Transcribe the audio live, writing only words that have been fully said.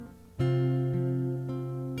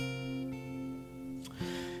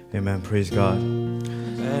Amen. Praise God.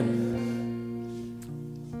 Amen.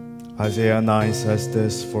 Isaiah 9 says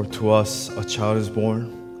this, "For to us a child is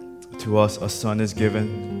born, to us a son is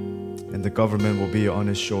given, and the government will be on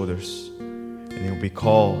his shoulders, and he will be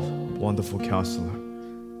called Wonderful Counselor,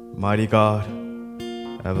 Mighty God,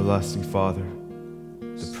 Everlasting Father,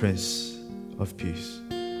 the Prince of Peace."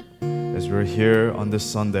 As we're here on this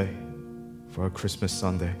Sunday for our Christmas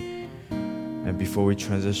Sunday, and before we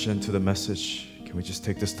transition to the message, can we just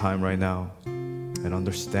take this time right now and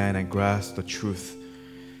understand and grasp the truth?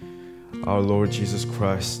 Our Lord Jesus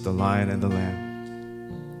Christ, the Lion and the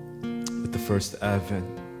Lamb, with the first advent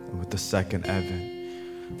and with the second advent,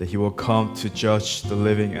 that He will come to judge the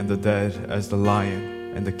living and the dead as the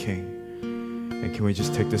Lion and the King. And can we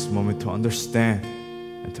just take this moment to understand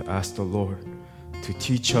and to ask the Lord to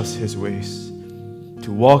teach us His ways,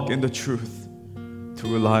 to walk in the truth, to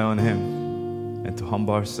rely on Him, and to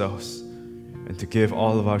humble ourselves, and to give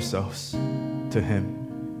all of ourselves to Him,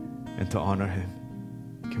 and to honor Him.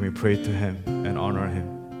 Can we pray to Him and honor Him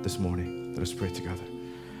this morning? Let us pray together.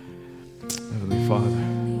 Heavenly Father,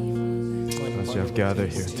 as we have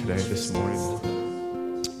gathered here today, this morning,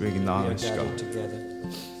 we acknowledge, God,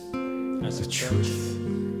 the truth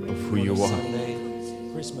of who You are,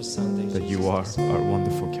 that You are our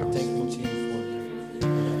wonderful Counselor.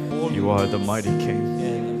 You are the mighty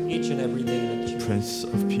King, each and every day that the Prince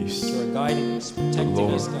of Peace, You are guiding us, protecting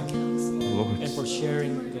us, God, Lord, and for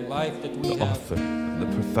sharing the life that we the have, author and the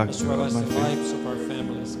as perfecter well of as my the faith. lives of our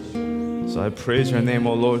families. So I praise Your name,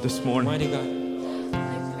 O Lord, this morning. Mighty God,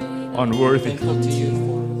 Unworthy, thankful to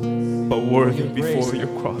You but worthy Your grace, before Your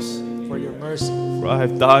cross. for Your mercy For I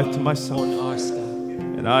have died to myself, on us, God.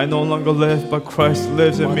 and I no longer live, but Christ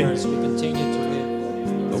lives in me. Father, as we continue to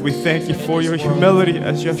live, Lord, we thank You for Your humility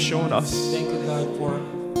as You have shown us. thank You, God, for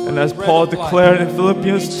And as Paul declared in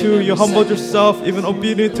Philippians 2, You humbled Yourself, even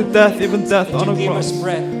obedient to death, even death on a give us cross.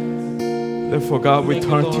 breath. Therefore, God, we Thank you,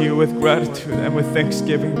 turn to Lord. You with gratitude and with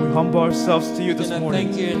thanksgiving. We humble ourselves to You this And I morning.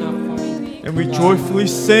 thank You enough, Father, And we joyfully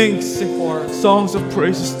sing for songs of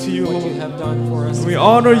praises to You, what You Lord. have done for us. And we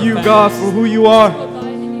honor You, God, for who You are.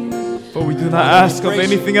 For we do not ask of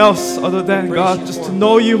anything else other than, God, just to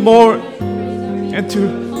know You more and to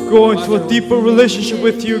go into a deeper relationship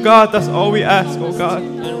with You, God. That's all we ask, oh God.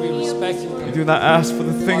 And we respect You. We do not ask for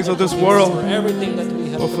the things of this For world everything that we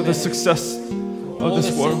have or for the committed. success All of this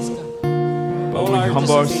the world. sins, God. But All we our humble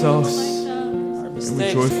disobedience, ourselves our and we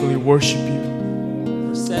mistakes, joyfully worship You. for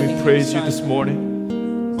We setting praise You aside, this morning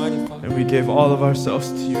Mighty Father. and we give all of ourselves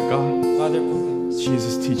to You, God. Father, forgive us.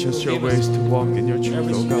 Jesus, teach us Your ways to walk in Your truth,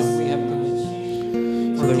 Every oh sin God. that we have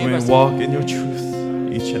committed. So that we Forgive may us. walk in Your truth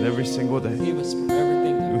each and every single day. Forgive us for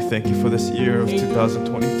everything that We thank You for this year of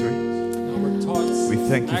 2023. our thoughts, We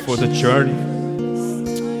thank You for the actions, journey,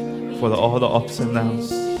 for all the ups and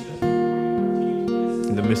downs.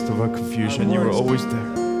 In the midst of our confusion, You were always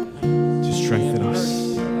there to strengthen us.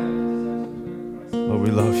 Lord,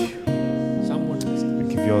 we love You. Someone is We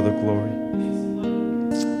give You all the glory.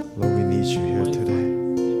 Lord, we need You here today.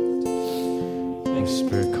 Holy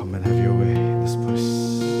Spirit, come and have Your way in this place.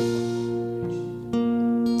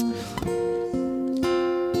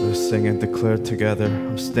 Let's sing and declare together,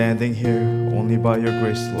 I'm standing here only by Your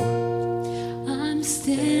grace, Lord. I'm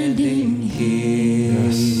standing here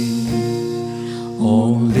Yes.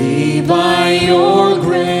 only by Your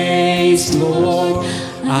grace, Lord.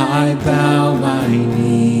 I bow my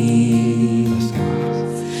knees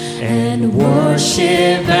and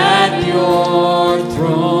worship at Your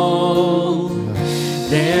throne.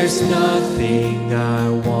 There's nothing I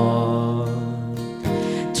want,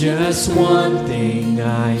 just one thing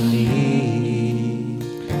I need,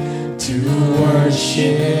 to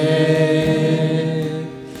worship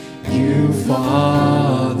You,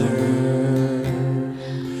 Father.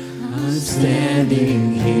 I'm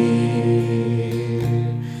standing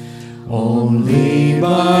here only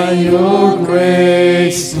by Your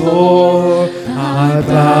grace, Lord. I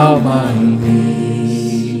bow my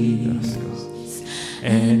knees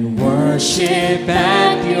and worship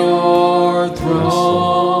at Your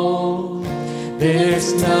throne.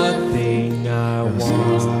 There's nothing I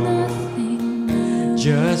want,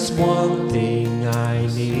 just one thing I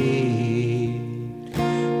need,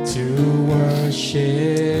 to worship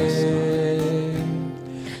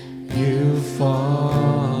You,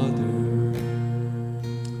 Father.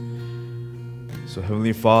 So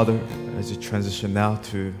Heavenly Father, as you transition now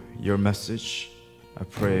to Your message, I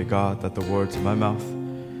pray, God, that the words of my mouth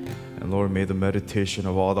and Lord, may the meditation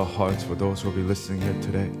of all the hearts for those who will be listening here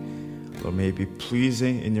today, Lord, may it be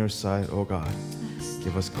pleasing in Your sight, oh God.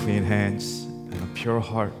 Give us clean hands and a pure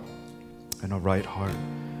heart and a right heart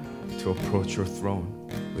to approach Your throne.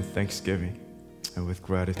 with thanksgiving and with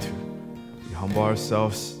gratitude. We humble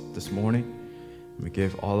ourselves this morning. We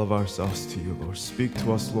give all of ourselves to you, Lord. Speak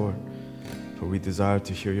to us, Lord, for we desire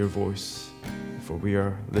to hear your voice, for we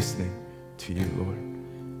are listening to you, Lord.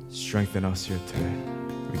 Strengthen us here today.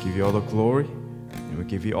 We give you all the glory, and we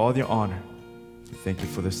give you all the honor. We thank you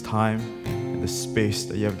for this time and the space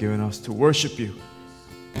that you have given us to worship you.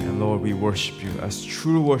 And Lord, we worship you as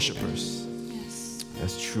true worshipers. Yes.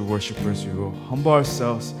 As true worshipers, we will humble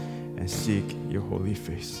ourselves and seek your holy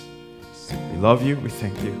face. We love you. We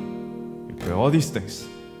thank you. We pray all these things.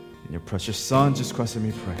 In your precious Son, Jesus Christ, and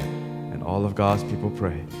we pray. And all of God's people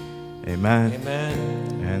pray. Amen.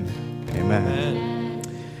 Amen. And amen.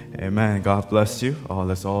 Amen. God bless you.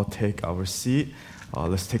 Let's all take our seat.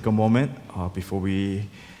 Let's take a moment before we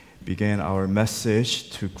begin our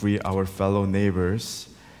message to greet our fellow neighbors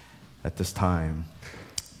at this time.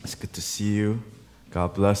 It's good to see you.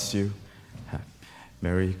 God bless you.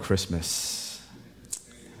 Merry Christmas.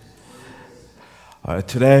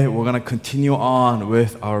 Today we're going to continue on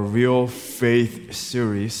with our Real Faith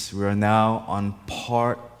series. We are now on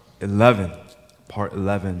part 11.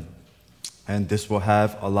 And this will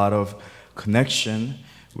have a lot of connection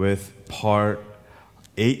with part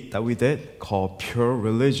 8 that we did called Pure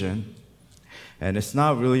Religion. And it's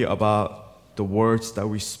not really about the words that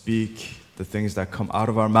we speak, the things that come out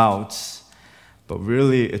of our mouths, but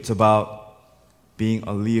really it's about being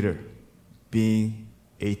a leader, being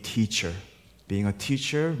a teacher. Being a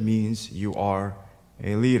teacher means you are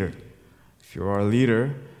a leader. If you are a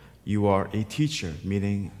leader, you are a teacher,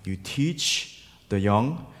 meaning you teach the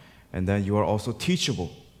young, and then you are also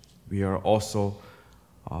teachable. We are also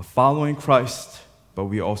following Christ, but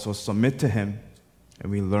we also submit to Him,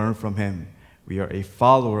 and we learn from Him. We are a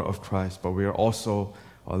follower of Christ, but we are also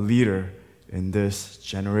a leader in this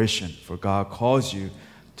generation. For God calls you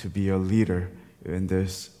to be a leader in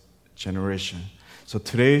this generation. So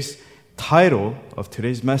today's title of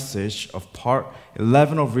today's message of part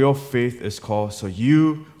 11 of Real Faith is called, So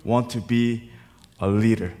You Want to Be a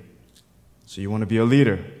Leader. So you want to be a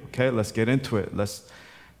leader. Okay, let's get into it. Let's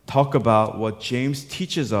talk about what James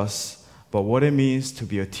teaches us about what it means to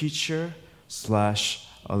be a teacher /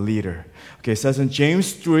 a leader. Okay, it says in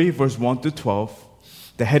James 3, verse 1 to 12,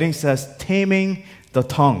 the heading says, Taming the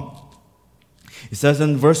Tongue. It says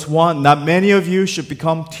in verse 1, Not many of you should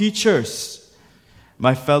become teachers,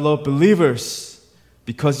 my fellow believers,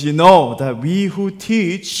 because you know that we who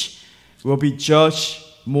teach will be judged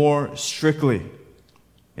more strictly.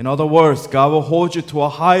 In other words, God will hold you to a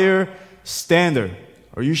higher standard.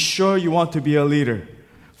 Are you sure you want to be a leader?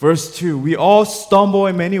 Verse 2, we all stumble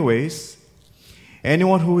in many ways.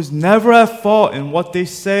 Anyone who is never at fault in what they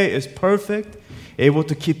say is perfect, able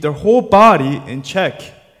to keep their whole body in check.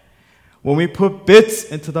 When we put bits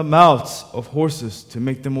into the mouths of horses to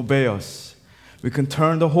make them obey us, we can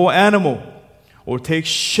turn the whole animal. Or take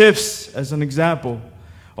ships as an example.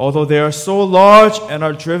 Although they are so large and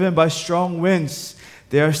are driven by strong winds,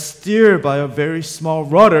 they are steered by a very small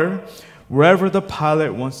rudder wherever the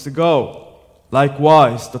pilot wants to go.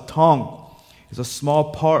 Likewise, the tongue is a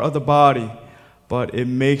small part of the body, but it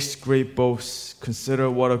makes great boasts. Consider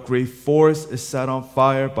what a great forest is set on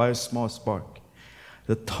fire by a small spark.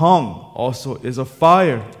 The tongue also is a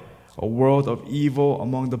fire, a world of evil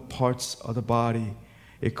among the parts of the body.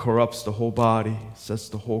 It corrupts the whole body, sets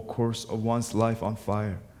the whole course of one's life on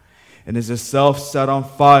fire, and is itself set on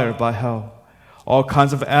fire by hell. All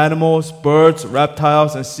kinds of animals, birds,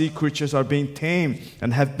 reptiles, and sea creatures are being tamed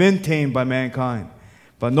and have been tamed by mankind.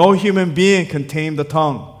 But no human being can tame the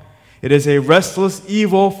tongue. It is a restless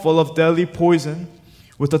evil full of deadly poison.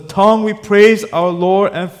 With the tongue we praise our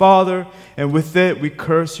Lord and Father, and with it we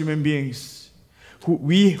curse human beings,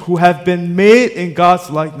 who have been made in God's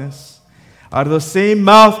likeness. Out of the same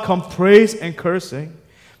mouth come praise and cursing.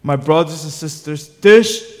 My brothers and sisters,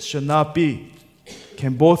 this should not be.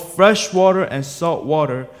 Can both fresh water and salt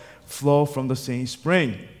water flow from the same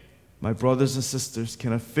spring? My brothers and sisters,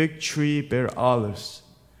 can a fig tree bear olives,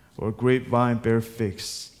 or a grapevine bear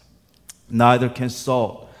figs? Neither can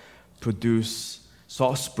salt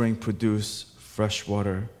spring produce fresh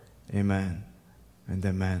water. Amen and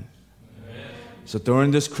amen. So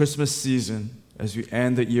during this Christmas season, as we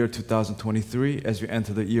end the year 2023, as we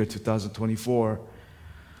enter the year 2024,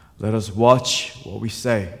 let us watch what we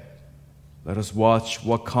say. Let us watch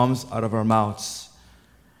what comes out of our mouths,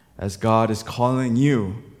 as God is calling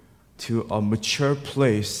you to a mature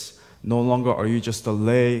place. No longer are you just a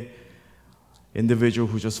lay individual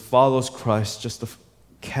who just follows Christ, just a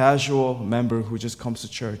casual member who just comes to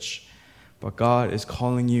church. But God is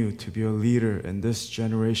calling you to be a leader in this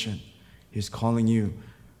generation. He's calling you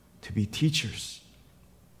to be teachers.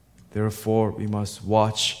 Therefore, we must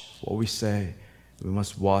watch what we say. We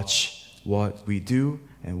must watch what we do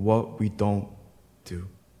and what we don't do.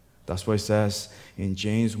 That's what it says in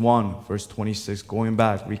James 1, verse 26, going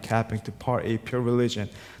back, recapping to part A, pure religion,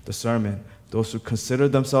 the sermon. Those who consider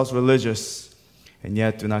themselves religious and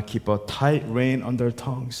yet do not keep a tight rein on their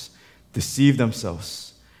tongues deceive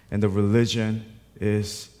themselves, and the religion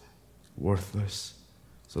is worthless.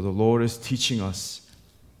 So the Lord is teaching us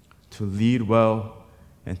to lead well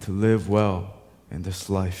and to live well in this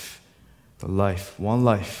life. One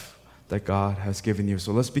life that God has given you.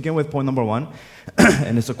 So let's begin with point number 1,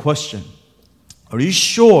 and it's a question. Are you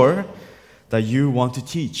sure that you want to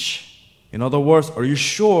teach? In other words, are you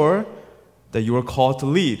sure that you are called to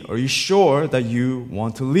lead? Are you sure that you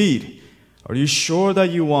want to lead? Are you sure that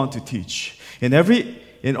you want to teach?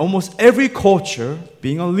 In almost every culture,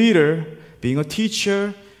 being a leader, being a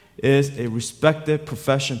teacher is a respected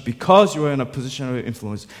profession because you are in a position of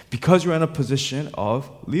influence, because you are in a position of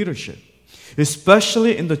leadership.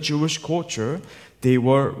 Especially in the Jewish culture, they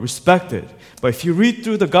were respected. But if you read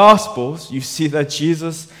through the Gospels, you see that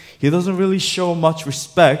Jesus, he doesn't really show much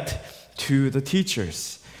respect to the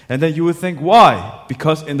teachers. And then you would think, why?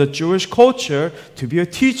 Because in the Jewish culture, to be a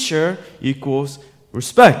teacher equals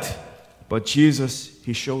respect. But Jesus,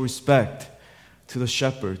 he showed respect to the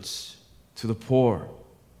shepherds, to the poor,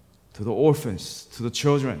 to the orphans, to the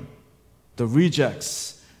children, the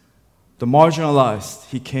rejects, the marginalized.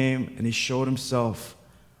 He came and he showed himself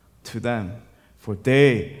to them, for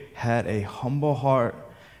they had a humble heart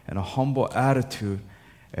and a humble attitude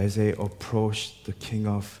as they approached the King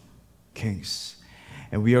of Kings.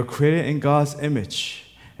 And we are created in God's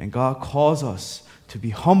image, and God calls us to be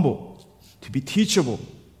humble, to be teachable,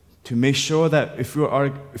 to make sure that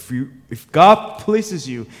if God places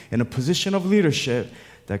you in a position of leadership,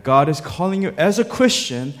 that God is calling you as a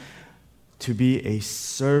Christian to be a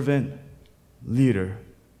servant leader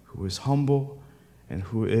who is humble and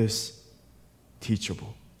who is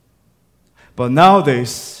teachable. But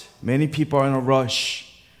nowadays, many people are in a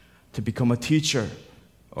rush to become a teacher,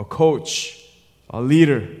 a coach, a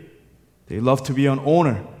leader. They love to be an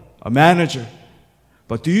owner, a manager.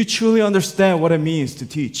 But do you truly understand what it means to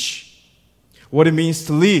teach? What it means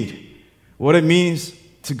to lead? What it means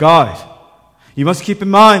to guide? You must keep in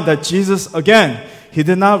mind that Jesus, again, he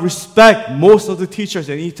did not respect most of the teachers.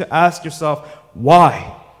 And you need to ask yourself,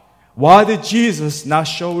 why? Why did Jesus not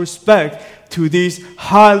show respect to these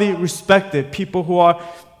highly respected people who are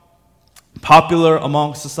popular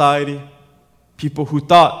among society, people who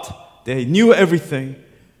thought they knew everything?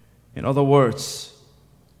 In other words,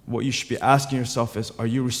 what you should be asking yourself is, are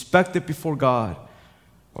you respected before God,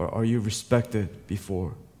 or are you respected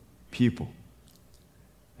before people?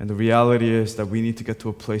 And the reality is that we need to get to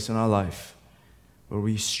a place in our life where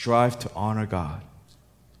we strive to honor God.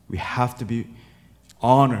 We have to be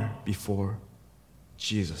honored before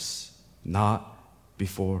Jesus, not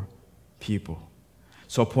before people.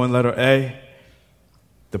 So point letter A,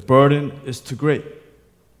 the burden is too great.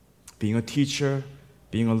 Being a teacher,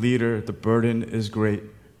 being a leader, the burden is great.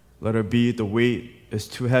 Letter B, the weight is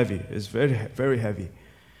too heavy. It's very, very heavy.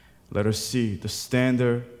 Letter C, the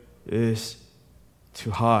standard is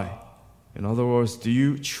too high. In other words, do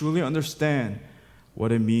you truly understand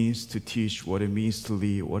what it means to teach, what it means to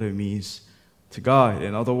lead, what it means to guide?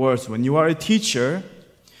 In other words, when you are a teacher,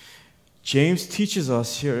 James teaches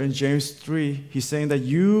us here in James 3, he's saying that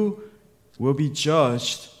you will be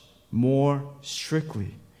judged more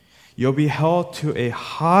strictly. You'll be held to a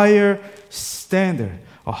higher standard,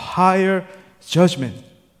 a higher judgment.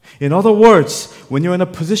 In other words, when you're in a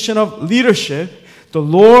position of leadership, the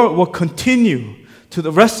Lord will continue to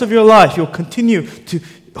the rest of your life. He'll continue to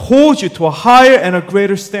hold you to a higher and a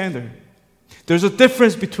greater standard. There's a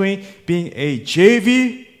difference between being a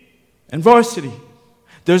JV and varsity.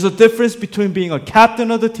 There's a difference between being a captain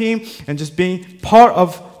of the team and just being part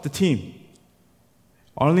of the team.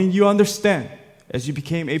 Only you understand. As you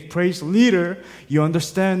became a praise leader, you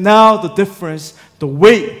understand now the difference, the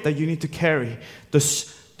weight that you need to carry, the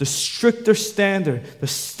stricter standard,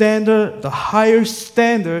 the higher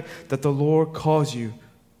standard that the Lord calls you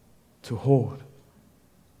to hold.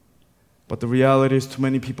 But the reality is too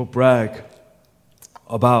many people brag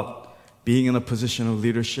about being in a position of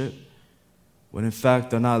leadership when in fact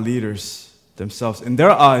they're not leaders themselves. In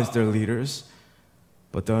their eyes, they're leaders,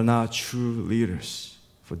 but they're not true leaders.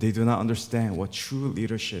 For they do not understand what true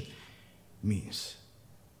leadership means.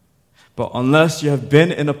 But unless you have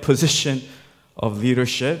been in a position of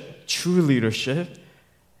leadership, true leadership,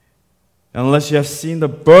 unless you have seen the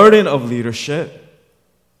burden of leadership,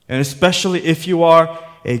 and especially if you are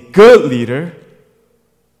a good leader,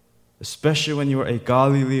 especially when you are a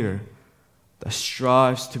godly leader that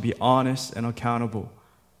strives to be honest and accountable,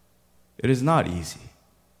 it is not easy.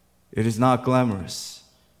 It is not glamorous,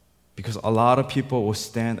 because a lot of people will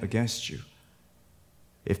stand against you.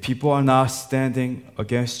 If people are not standing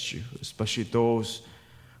against you, especially those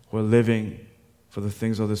who are living for the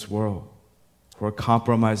things of this world, who are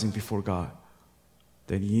compromising before God,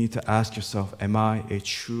 then you need to ask yourself, am I a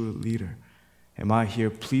true leader? Am I here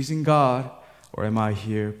pleasing God, or am I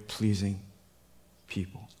here pleasing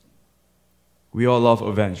people? We all love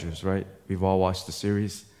Avengers, right? We've all watched the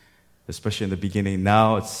series, especially in the beginning.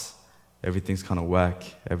 Now everything's kind of whack.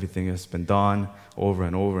 Everything has been done over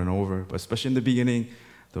and over and over. But especially in the beginning,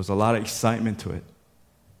 there was a lot of excitement to it.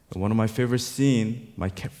 And one of my favorite scenes, my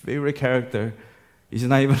favorite character, he's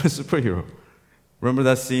not even a superhero. Remember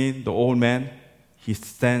that scene? The old man, he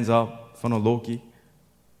stands up in front of Loki.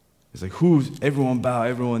 He's like, everyone bow,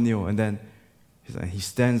 everyone kneel. And then he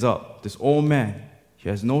stands up. This old man, he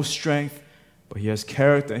has no strength, but he has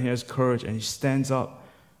character and he has courage, and he stands up.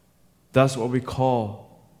 That's what we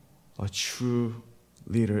call a true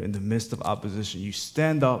leader in the midst of opposition. You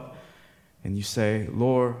stand up and you say,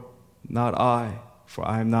 Lord, not I, for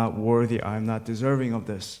I am not worthy, I am not deserving of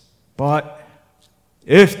this. But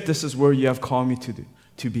if this is where you have called me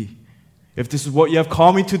to be, if this is what you have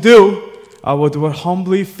called me to do, I will do it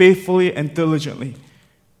humbly, faithfully, and diligently.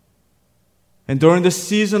 And during the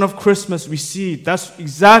season of Christmas, we see that's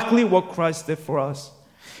exactly what Christ did for us.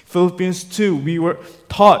 Philippians 2, we were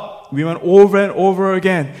taught, we went over and over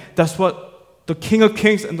again. That's what the King of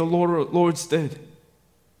Kings and the Lord of Lords did.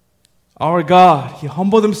 Our God, He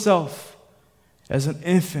humbled Himself as an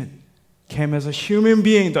infant, came as a human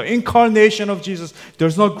being, the incarnation of Jesus.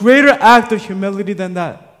 There's no greater act of humility than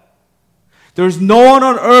that. There's no one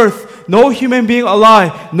on earth, no human being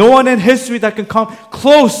alive, no one in history that can come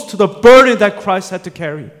close to the burden that Christ had to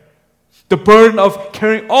carry. The burden of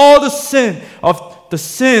carrying all the sins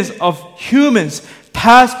of humans,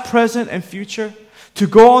 past, present, and future, to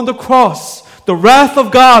go on the cross, the wrath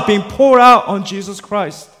of God being poured out on Jesus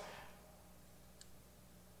Christ.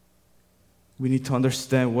 We need to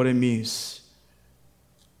understand what it means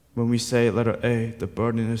when we say, letter A, the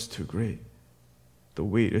burden is too great, the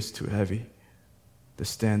weight is too heavy, the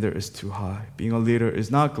standard is too high. Being a leader is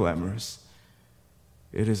not glamorous.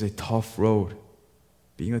 It is a tough road.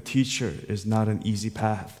 Being a teacher is not an easy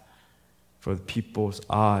path, for people's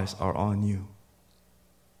eyes are on you.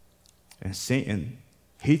 And Satan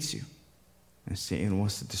hates you, and Satan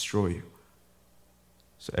wants to destroy you.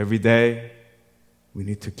 So every day, we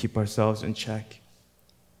need to keep ourselves in check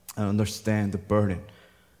and understand the burden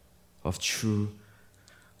of true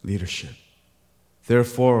leadership.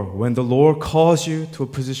 Therefore, when the Lord calls you to a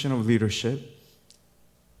position of leadership,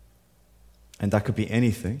 and that could be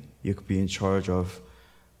anything, you could be in charge of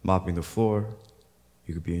mopping the floor,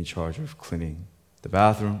 you could be in charge of cleaning the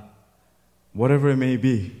bathroom, whatever it may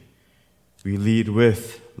be, we lead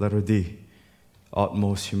with, letter D,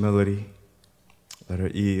 utmost humility,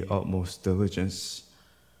 letter E, utmost diligence,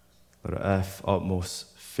 letter F,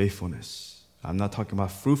 utmost faithfulness. I'm not talking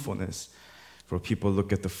about fruitfulness, for people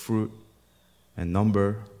look at the fruit and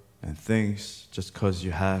number and things. Just because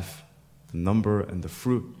you have the number and the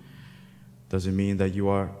fruit doesn't mean that you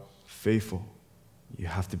are faithful. You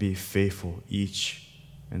have to be faithful each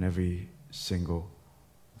and every single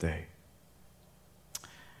day.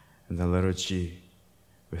 And then letter G,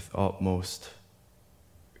 with utmost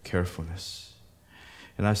carefulness.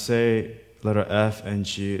 And I say letter F and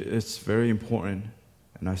G, it's very important.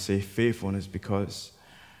 And I say faithfulness because,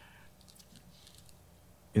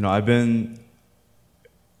 I've been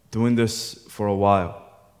doing this for a while,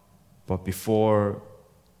 but before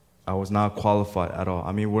I was not qualified at all.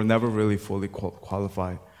 We're never really fully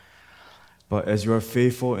qualified. But as you are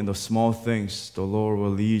faithful in the small things, the Lord will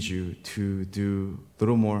lead you to do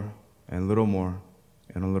little more and little more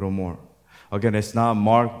and a little more. Again, it's not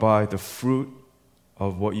marked by the fruit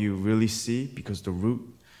of what you really see, because the root,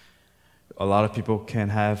 a lot of people can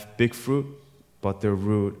have big fruit, but their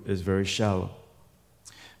root is very shallow.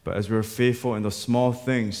 But as we're faithful in the small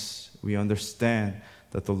things, we understand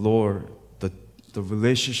that the Lord, the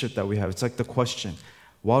relationship that we have, it's like the question,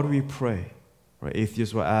 why do we pray? Right?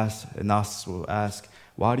 Atheists will ask, agnostics will ask,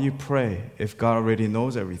 why do you pray if God already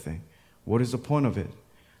knows everything? What is the point of it?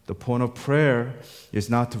 The point of prayer is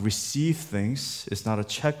not to receive things, it's not a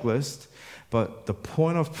checklist, but the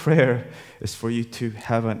point of prayer is for you to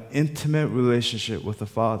have an intimate relationship with the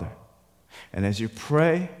Father. And as you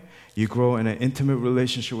pray, you grow in an intimate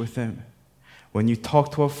relationship with Him. When you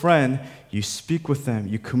talk to a friend, you speak with them,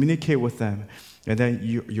 you communicate with them, and then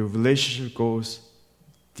your relationship goes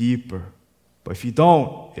deeper But if you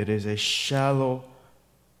don't, it is a shallow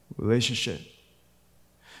relationship.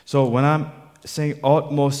 So when I'm saying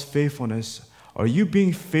utmost faithfulness, are you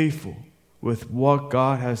being faithful with what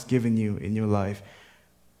God has given you in your life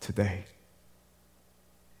today?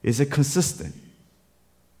 Is it consistent?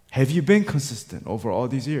 Have you been consistent over all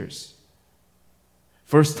these years?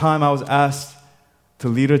 First time I was asked to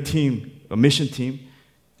lead a team, a mission team,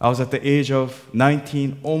 I was at the age of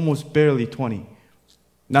 19, almost barely 20.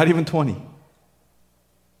 Not even 20.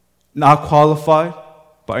 Not qualified,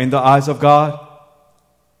 but in the eyes of God,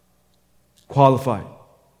 qualified.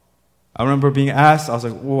 I remember being asked, I was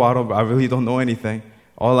like, "Oh, I really don't know anything.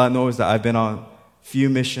 All I know is that I've been on few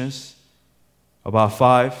missions, about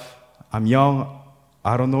 5. I'm young,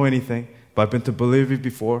 I don't know anything, but I've been to Bolivia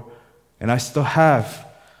before, and I still have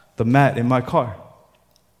the mat in my car.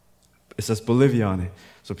 It says Bolivia on it.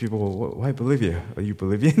 So people go, why Bolivia? Are you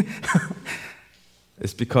Bolivian?"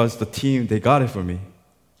 It's because the team, they got it for me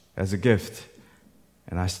as a gift.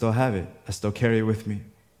 And I still have it. I still carry it with me.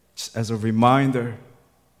 Just as a reminder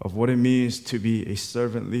of what it means to be a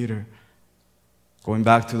servant leader. Going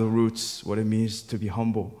back to the roots, what it means to be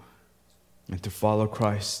humble and to follow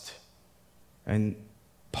Christ. And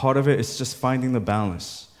part of it is just finding the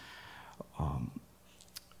balance.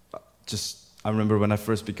 I remember when I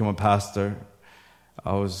first became a pastor,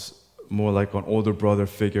 I was more like an older brother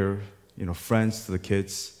figure, friends to the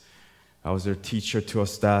kids. I was their teacher to our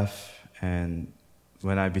staff. And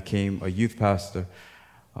when I became a youth pastor,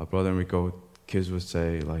 Brother Enrico, kids would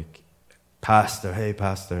say, like, "Pastor, hey,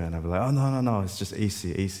 Pastor." And I'd be like, "Oh, no, it's just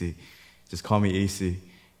AC. Just call me AC."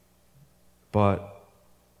 But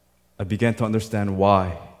I began to understand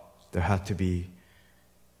why there had to be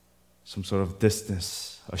some sort of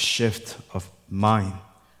distance, a shift of mind,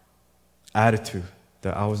 attitude,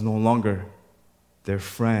 that I was no longer their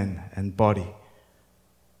friend and buddy.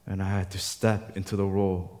 And I had to step into the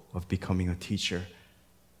role of becoming a teacher,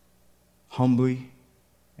 humbly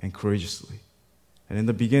and courageously. And in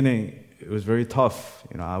the beginning, it was very tough.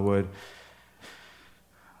 I would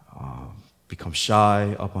become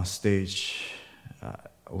shy up on stage. I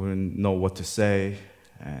wouldn't know what to say.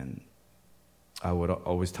 And I would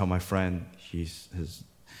always tell my friend, he's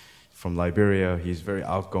from Liberia, he's very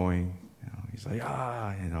outgoing. He's like,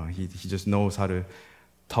 he just knows how to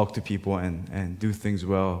talk to people and do things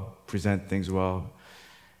well, present things well.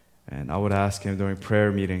 And I would ask him during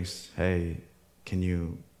prayer meetings, "Hey,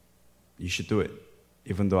 you should do it."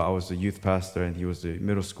 Even though I was the youth pastor and he was the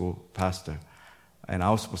middle school pastor. And I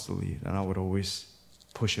was supposed to lead, and I would always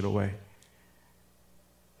push it away.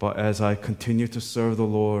 But as I continued to serve the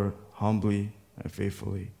Lord humbly and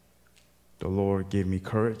faithfully, the Lord gave me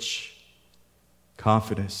courage,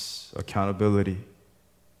 confidence, accountability,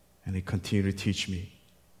 and He continued to teach me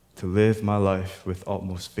to live my life with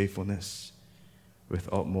utmost faithfulness,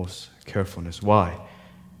 with utmost carefulness. Why?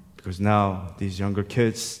 Because now these younger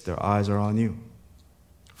kids, their eyes are on you.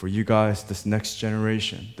 For you guys, this next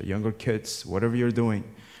generation, the younger kids, whatever you're doing,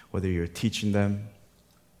 whether you're teaching them,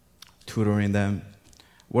 tutoring them,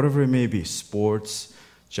 whatever it may be, sports.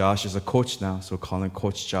 Josh is a coach now, so call him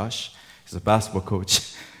Coach Josh. He's a basketball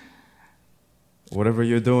coach. Whatever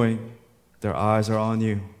you're doing, their eyes are on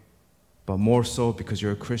you. But more so because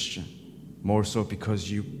you're a Christian. More so because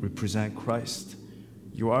you represent Christ.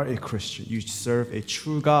 You are a Christian. You serve a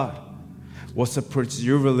true God. What separates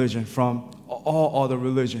your religion from all other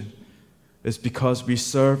religion is because we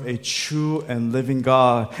serve a true and living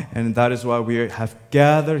God. And that is why we have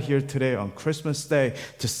gathered here today on Christmas Day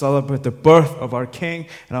to celebrate the birth of our King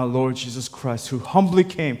and our Lord Jesus Christ, who humbly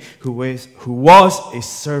came, who was a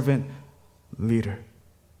servant leader.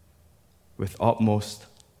 With utmost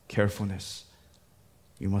carefulness,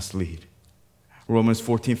 you must lead. Romans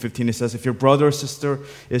 14:15, it says, if your brother or sister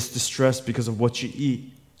is distressed because of what you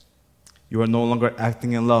eat, you are no longer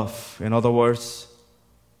acting in love. In other words,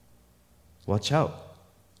 watch out.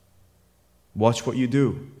 Watch what you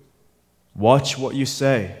do. Watch what you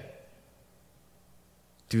say.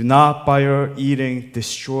 Do not by your eating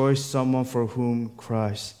destroy someone for whom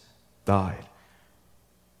Christ died.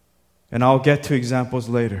 And I'll get to examples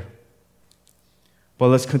later. But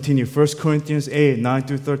let's continue. 1 Corinthians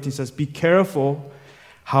 8:9-13 says, be careful,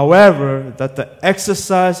 however, that the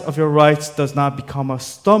exercise of your rights does not become a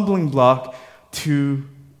stumbling block to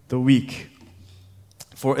the weak.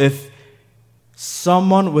 For if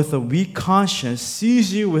someone with a weak conscience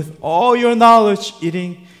sees you with all your knowledge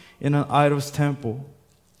eating in an idol's temple,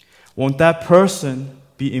 won't that person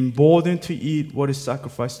be emboldened to eat what is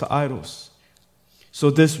sacrificed to idols? So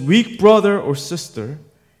this weak brother or sister,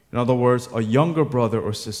 in other words, a younger brother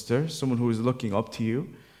or sister, someone who is looking up to you,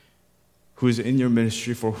 who is in your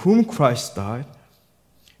ministry, for whom Christ died,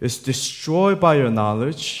 is destroyed by your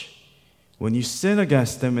knowledge when you sin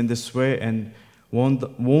against them in this way and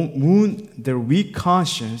won't wound their weak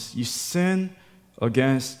conscience. You sin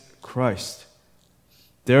against Christ.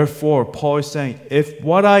 Therefore, Paul is saying, if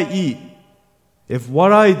what I eat, if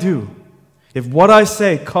what I do, if what I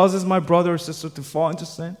say causes my brother or sister to fall into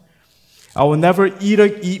sin, I will never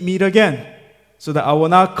eat meat again, so that I will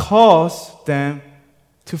not cause them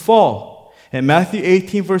to fall. In Matthew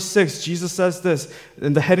 18, verse 6, Jesus says this,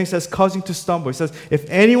 and the heading says, causing to stumble. He says, if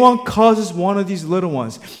anyone causes one of these little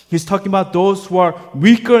ones, he's talking about those who are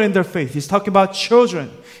weaker in their faith. He's talking about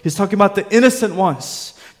children. He's talking about the innocent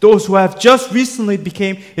ones, those who have just recently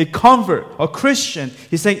became a convert, a Christian.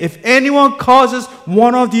 He's saying, if anyone causes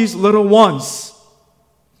one of these little ones,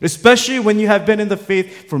 especially when you have been in the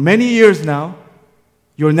faith for many years now,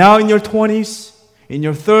 you're now in your 20s, in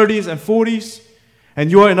your 30s and 40s, and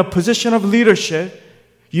you are in a position of leadership,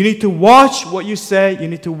 you need to watch what you say, you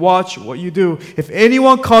need to watch what you do. If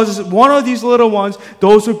anyone causes one of these little ones,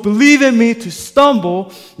 those who believe in me, to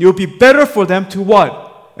stumble, it will be better for them to what?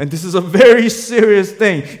 And this is a very serious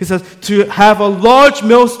thing. It says, to have a large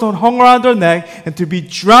millstone hung around their neck and to be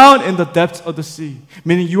drowned in the depths of the sea.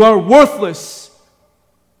 Meaning you are worthless.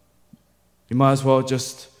 You might as well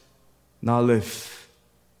just not live,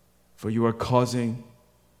 for you are causing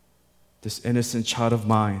this innocent child of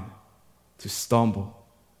mine to stumble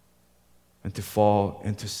and to fall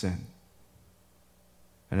into sin.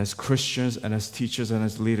 And as Christians and as teachers and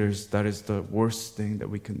as leaders, that is the worst thing that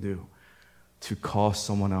we can do, to cause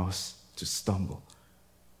someone else to stumble.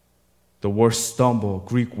 The word stumble,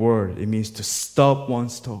 Greek word, it means to stub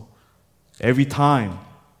one's toe. Every time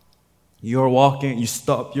you're walking, you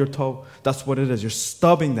stub your toe. That's what it is. You're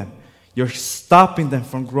stubbing them. You're stopping them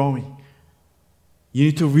from growing. You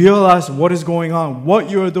need to realize what is going on, what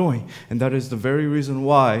you are doing. And that is the very reason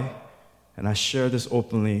why, and I share this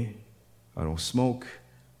openly, I don't smoke,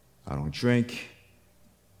 I don't drink.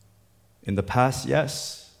 In the past,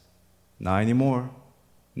 yes. Not anymore.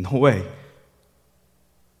 No way.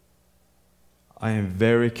 I am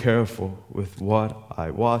very careful with what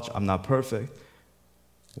I watch. I'm not perfect.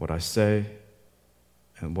 What I say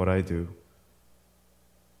and what I do.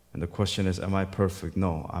 And the question is, am I perfect?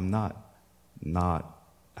 No, I'm not. Not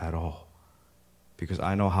at all. Because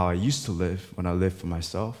I know how I used to live when I lived for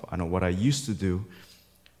myself. I know what I used to do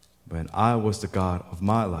when I was the God of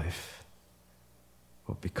my life.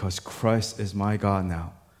 But because Christ is my God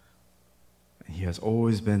now, and He has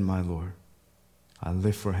always been my Lord, I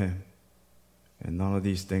live for Him. And none of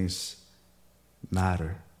these things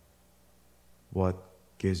matter. What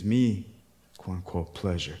gives me, quote unquote,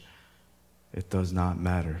 pleasure, it does not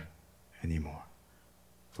matter anymore.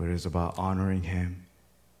 For it is about honoring Him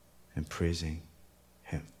and praising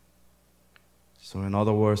Him. So in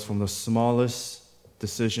other words, from the smallest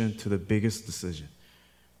decision to the biggest decision,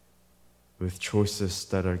 with choices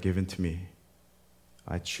that are given to me,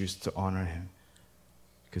 I choose to honor Him.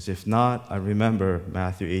 Because if not, I remember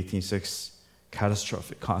Matthew 18:6,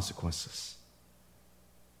 catastrophic consequences.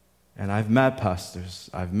 And I've met pastors,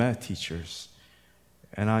 I've met teachers,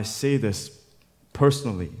 and I say this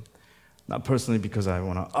personally, not personally because I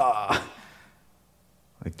want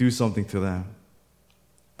to do something to them,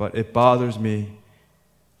 but it bothers me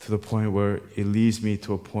to the point where it leads me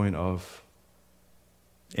to a point of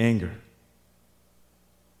anger.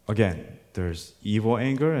 Again, there's evil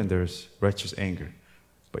anger and there's righteous anger.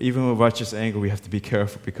 But even with righteous anger, we have to be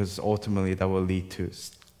careful because ultimately that will lead to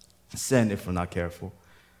sin if we're not careful.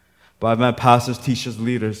 But I've met pastors, teachers,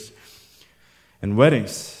 leaders in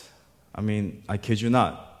weddings. I mean, I kid you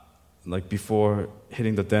not. Like before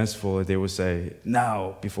hitting the dance floor, they would say,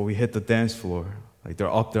 now, before we hit the dance floor, like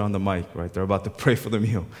they're up there on the mic, right? They're about to pray for the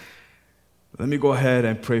meal. Let me go ahead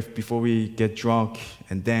and pray before we get drunk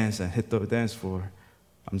and dance and hit the dance floor.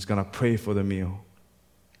 I'm just going to pray for the meal.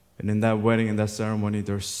 And in that wedding, in that ceremony,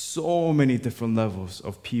 there's so many different levels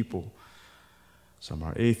of people. Some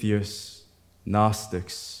are atheists,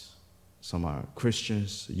 Gnostics, some are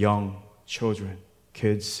Christians, young, children,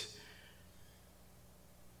 kids.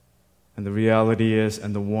 And the reality is,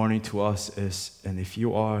 and the warning to us is, and if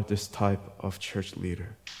you are this type of church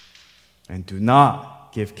leader, and do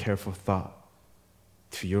not give careful thought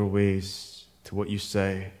to your ways, to what you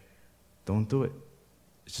say, don't do it.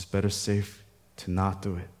 It's just better safe to not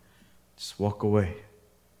do it. Just walk away.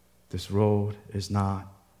 This road is not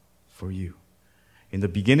for you. In the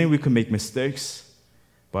beginning, we could make mistakes,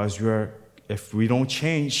 but if we don't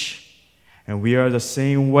change, and we are the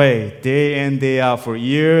same way, day in, day out, for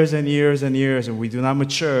years and years and years, and we do not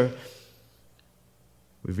mature,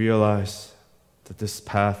 we realize that this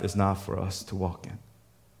path is not for us to walk in.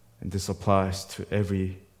 And this applies to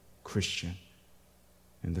every Christian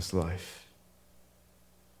in this life.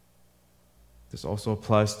 This also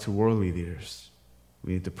applies to worldly leaders.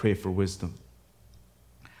 We need to pray for wisdom.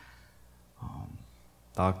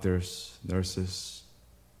 Doctors, nurses,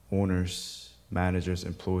 owners, managers,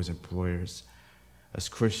 employees, employers. As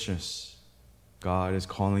Christians, God is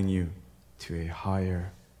calling you to a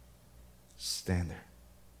higher standard.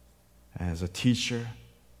 And as a teacher,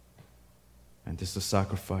 and this is a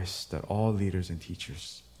sacrifice that all leaders and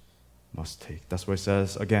teachers must take. That's why it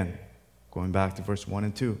says, again, going back to verse 1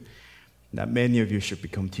 and 2, that many of you should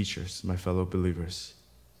become teachers, my fellow believers,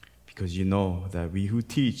 because you know that we who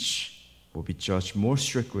teach will be judged more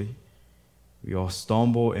strictly. We all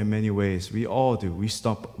stumble in many ways. We all do. We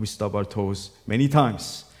stub our toes many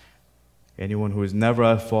times. Anyone who is never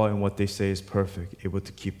at fault in what they say is perfect, able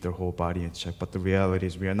to keep their whole body in check. But the reality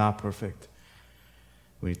is we are not perfect.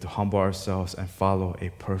 We need to humble ourselves and follow a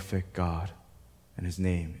perfect God. And His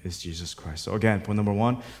name is Jesus Christ. So again, point number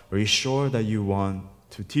 1, are you sure that you want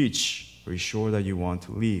to teach? Are you sure that you want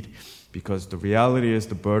to lead? Because the reality is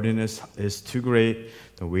the burden is too great,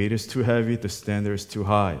 the weight is too heavy, the standard is too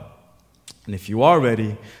high. And if you are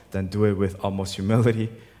ready, then do it with utmost humility,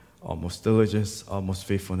 utmost diligence, utmost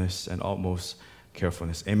faithfulness, and utmost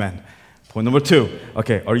carefulness. Amen. Point number 2.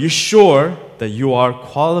 Okay, are you sure that you are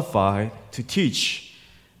qualified to teach?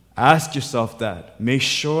 Ask yourself that. Make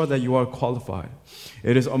sure that you are qualified.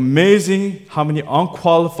 It is amazing how many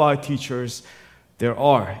unqualified teachers there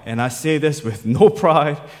are. And I say this with no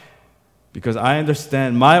pride because I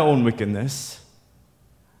understand my own wickedness.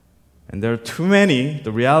 And there are too many,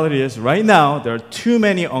 the reality is right now, there are too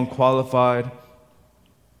many unqualified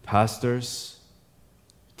pastors,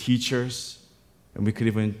 teachers, and we could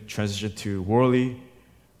even transition to worldly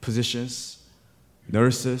positions,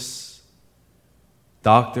 nurses,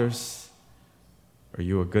 doctors. Are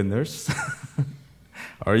you a good nurse?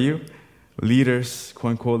 Are you? Leaders,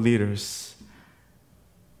 quote-unquote leaders.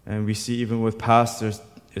 And we see even with pastors,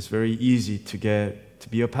 it's very easy to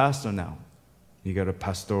be a pastor now. You get a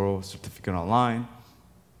pastoral certificate online.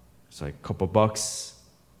 It's like a couple bucks.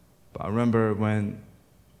 But I remember when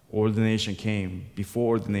ordination came,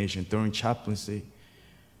 before ordination, during chaplaincy,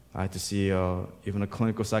 I had to see even a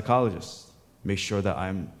clinical psychologist, make sure that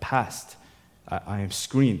I'm passed. I am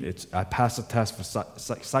screened. I pass a test for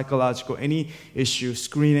psychological, any issue,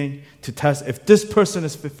 screening to test if this person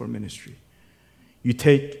is fit for ministry. You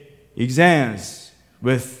take exams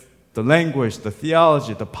with the language, the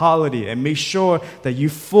theology, the polity, and make sure that you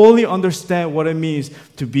fully understand what it means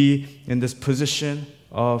to be in this position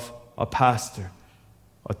of a pastor,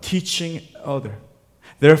 a teaching elder.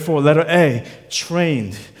 Therefore, letter A,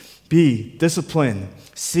 trained. B, disciplined.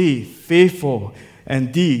 C, faithful.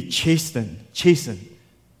 And D, chasten.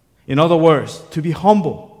 In other words, to be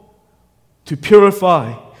humble, to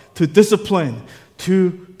purify, to discipline,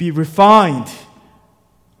 to be refined.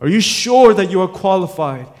 Are you sure that you are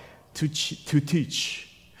qualified to teach?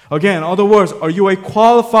 Again, in other words, are you a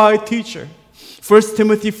qualified teacher? 1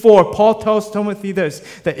 Timothy 4, Paul tells Timothy this,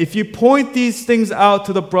 that if you point these things out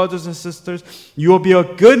to the brothers and sisters, you will be a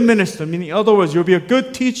good minister. Meaning, in other words, you'll be a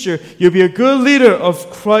good teacher. You'll be a good leader of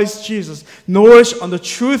Christ Jesus, nourished on the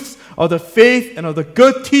truths of the faith and of the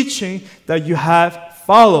good teaching that you have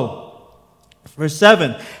followed. Verse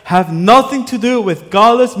 7, have nothing to do with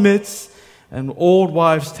godless myths and old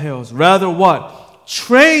wives' tales. Rather what?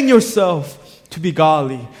 Train yourself to be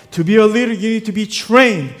godly. To be a leader, you need to be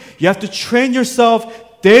trained. You have to train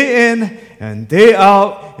yourself day in and day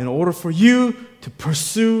out in order for you to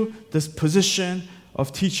pursue this position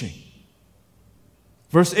of teaching.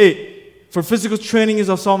 Verse 8, for physical training is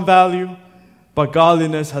of some value, but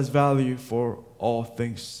godliness has value for all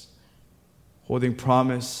things, holding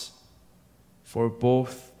promise for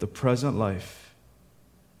both the present life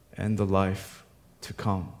and the life to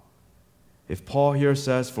come. If Paul here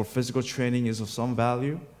says for physical training is of some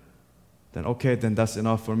value, then okay, then that's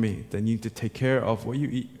enough for me. Then you need to take care of what you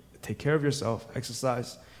eat. Take care of yourself.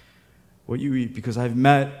 Exercise what you eat. Because I've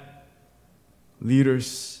met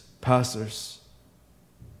leaders, pastors,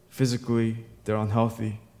 physically, they're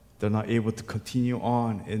unhealthy. They're not able to continue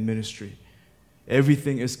on in ministry.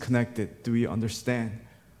 Everything is connected. Do we understand?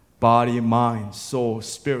 Body, mind, soul,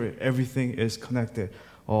 spirit, everything is connected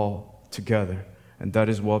all together. And that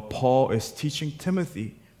is what Paul is teaching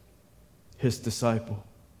Timothy, his disciple,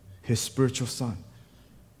 his spiritual son.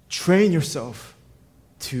 Train yourself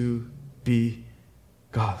to be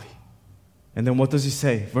godly. And then what does he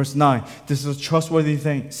say? Verse 9, this is a trustworthy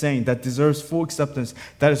saying that deserves full acceptance.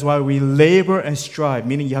 That is why we labor and strive,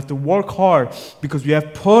 meaning you have to work hard because we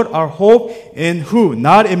have put our hope in who?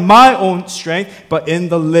 Not in my own strength, but in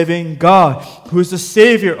the living God, who is the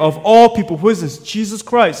Savior of all people. Who is this? Jesus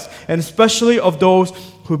Christ, and especially of those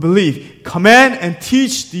who believe. Command and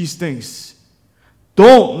teach these things.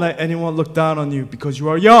 Don't let anyone look down on you because you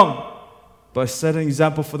are young, but set an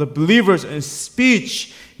example for the believers in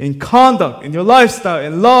speech, in conduct, in your lifestyle,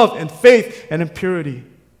 in love, in faith, and in purity.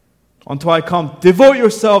 Until I come, devote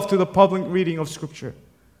yourself to the public reading of Scripture.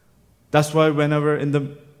 That's why whenever in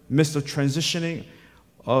the midst of transitioning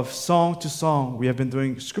of song to song, we have been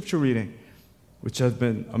doing Scripture reading, which has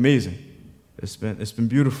been amazing. It's been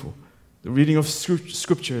beautiful. The reading of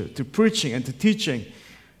Scripture, to preaching and to teaching.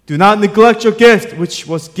 Do not neglect your gift, which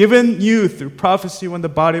was given you through prophecy when the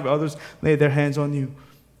body of others laid their hands on you.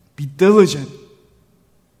 Be diligent.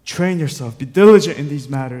 Train yourself. Be diligent in these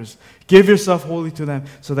matters. Give yourself wholly to them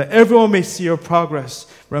so that everyone may see your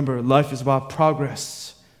progress. Remember, life is about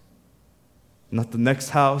progress. Not the next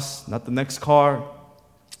house, not the next car.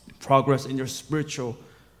 Progress in your spiritual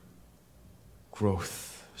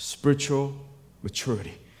growth, spiritual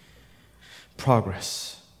maturity.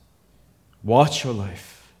 Progress. Watch your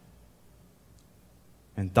life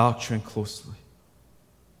and doctrine closely.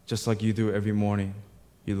 Just like you do every morning,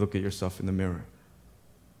 you look at yourself in the mirror.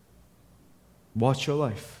 Watch your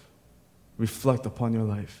life. Reflect upon your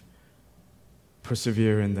life.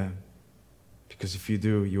 Persevere in them. Because if you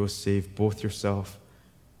do, you will save both yourself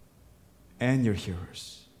and your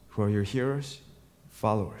hearers. Who are your hearers?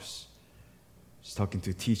 Followers. He's talking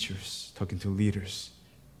to teachers, talking to leaders.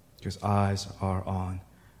 Because eyes are on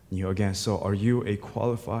you. Again, so are you a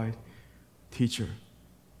qualified teacher?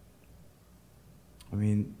 I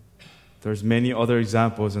mean, there's many other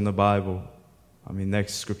examples in the Bible. I mean,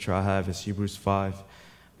 next scripture I have is Hebrews 5.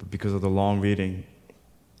 But because of the long reading,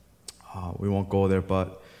 we won't go there.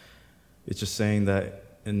 But it's just saying that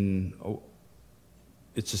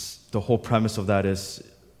it's just the whole premise of that is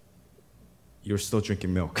you're still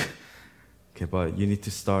drinking milk. Okay, but you need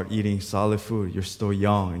to start eating solid food. You're still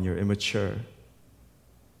young and you're immature.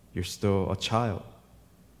 You're still a child.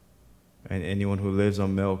 And anyone who lives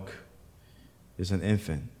on milk is an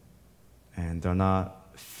infant. And they're not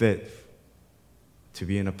fit to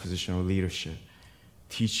be in a position of leadership,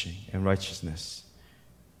 teaching, and righteousness.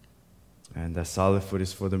 And that solid food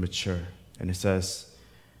is for the mature. And it says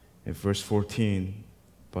in verse 14,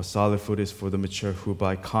 but solid food is for the mature who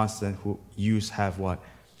by constant use have what?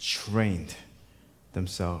 Trained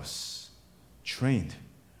themselves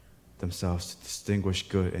to distinguish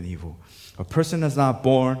good and evil. A person that's not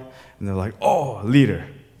born and they're like, oh, a leader.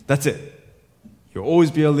 That's it. You'll always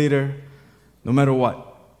be a leader no matter what.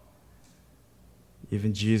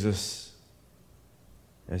 Even Jesus,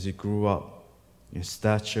 as he grew up in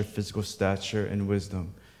stature, physical stature, and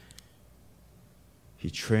wisdom, he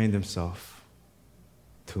trained himself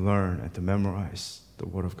to learn and to memorize the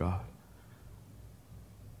Word of God.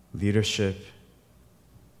 Leadership,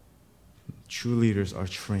 true leaders are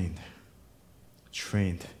trained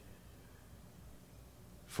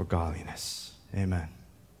for godliness. Amen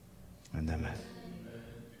and amen.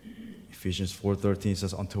 Ephesians 4:13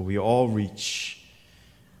 says, until we all reach.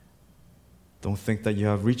 Don't think that you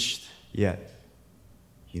have reached yet.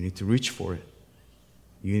 You need to reach for it.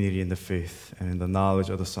 Unity in the faith and in the knowledge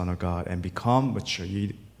of the Son of God and become mature.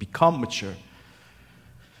 You become mature,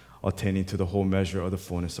 attaining to the whole measure of the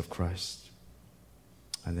fullness of Christ.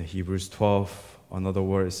 And in Hebrews 12, another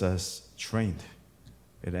word, it says trained.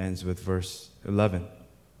 It ends with verse 11.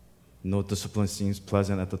 No discipline seems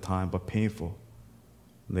pleasant at the time, but painful.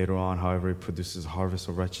 Later on, however, it produces a harvest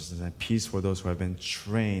of righteousness and peace for those who have been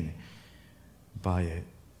trained by it.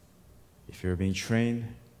 If you're being trained,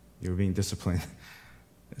 you're being disciplined.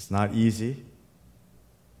 It's not easy,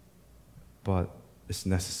 but it's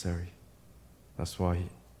necessary. That's why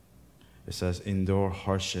it says endure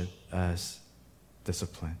hardship as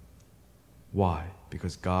discipline. Why?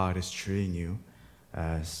 Because God is treating you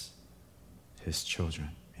as His children.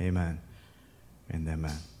 Amen and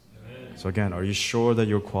amen. So again, are you sure that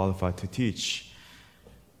you're qualified to teach?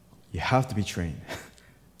 You have to be trained.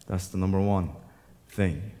 That's the number one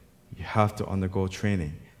thing. You have to undergo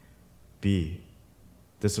training. Be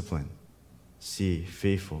disciplined. C,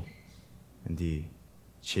 faithful. And D,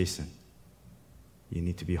 chastened. You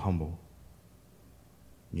need to be humble.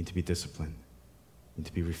 You need to be disciplined. You need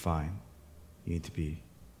to be refined. You need to be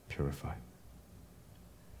purified.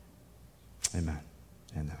 Amen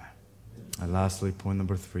and amen. And lastly, point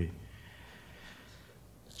number 3.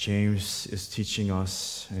 James is teaching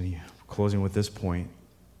us, and closing with this point,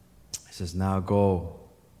 he says, now go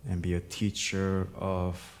and be a teacher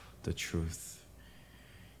of the truth.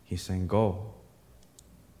 He's saying, go.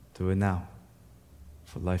 Do it now,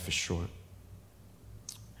 for life is short.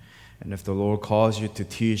 And if the Lord calls you to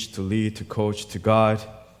teach, to lead, to coach, to guide,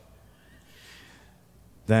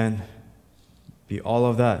 then be all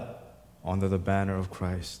of that under the banner of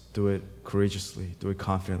Christ. Do it courageously. Do it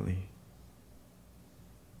confidently.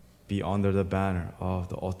 Be under the banner of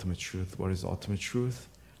the ultimate truth. What is the ultimate truth?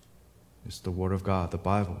 It's the Word of God, the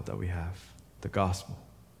Bible that we have, the gospel.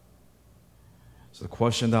 So the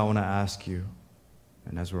question that I want to ask you,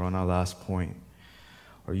 and as we're on our last point,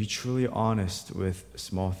 are you truly honest with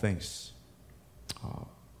small things?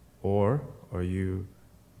 Or are you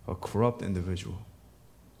a corrupt individual,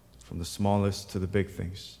 from the smallest to the big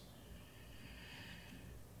things?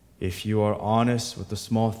 If you are honest with the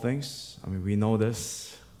small things, we know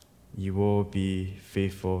this, you will be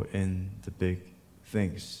faithful in the big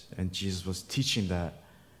things. And Jesus was teaching that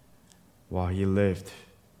while he lived.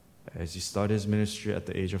 As he started his ministry at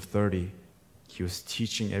the age of 30, he was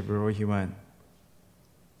teaching everywhere he went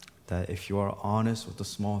that if you are honest with the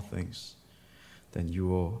small things, then you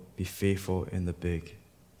will be faithful in the big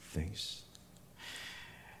things.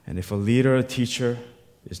 And if a leader, a teacher,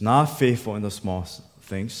 is not faithful in the small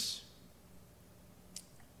things,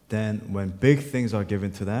 then when big things are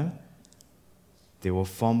given to them, they will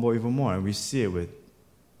fumble even more. And we see it with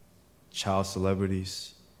child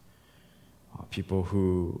celebrities, people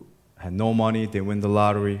who had no money, they win the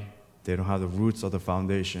lottery, they don't have the roots of the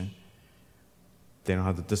foundation, they don't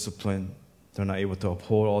have the discipline, they're not able to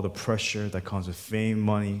uphold all the pressure that comes with fame,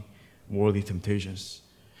 money, worldly temptations.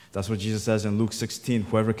 That's what Jesus says in Luke 16.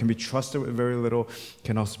 Whoever can be trusted with very little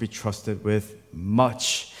can also be trusted with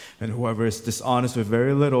much. And whoever is dishonest with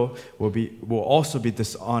very little will also be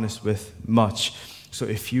dishonest with much. So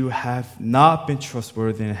if you have not been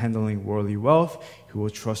trustworthy in handling worldly wealth, he will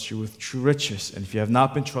trust you with true riches. And if you have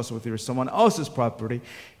not been trustworthy with someone else's property,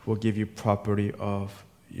 he will give you property of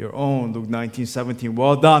your own. Luke 19:17.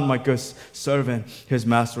 Well done, my good servant. His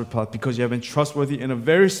master replied, because you have been trustworthy in a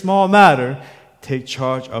very small matter, take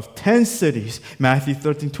charge of 10 cities. Matthew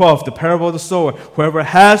 13:12, the parable of the sower. Whoever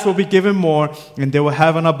has will be given more, and they will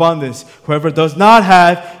have an abundance. Whoever does not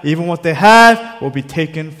have, even what they have, will be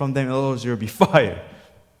taken from them. In other words, you'll be fired.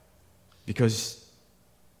 Because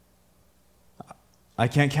I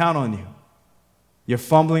can't count on you. You're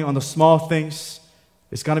fumbling on the small things.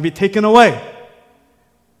 It's going to be taken away.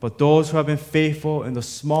 But those who have been faithful in the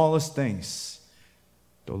smallest things,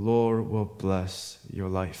 the Lord will bless your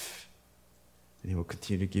life. And he will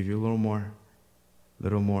continue to give you a little more,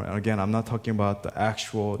 little more. And again, I'm not talking about the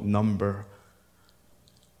actual number.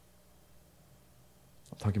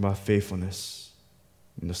 I'm talking about faithfulness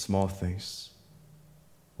in the small things.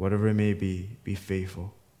 Whatever it may be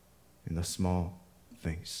faithful in the small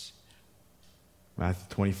things. Matthew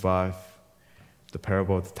 25, the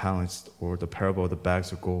parable of the talents, or the parable of the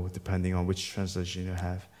bags of gold, depending on which translation you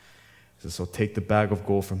have. So take the bag of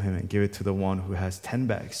gold from him and give it to the one who has 10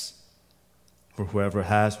 bags. For whoever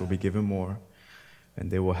has will be given more, and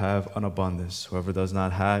they will have an abundance. Whoever does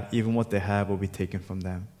not have, even what they have will be taken from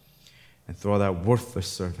them. And throw that worthless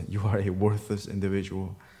servant. You are a worthless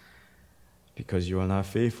individual because you are not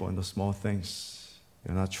faithful in the small things.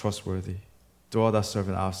 You're not trustworthy. Throw that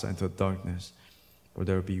servant outside into the darkness, where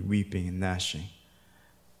there will be weeping and gnashing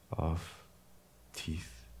of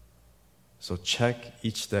teeth. So check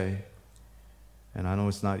each day, and I know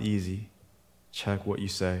it's not easy. Check what you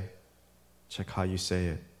say. Check how you say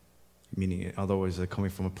it. Meaning, in other words, is it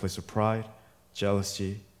coming from a place of pride,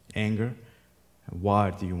 jealousy, anger? And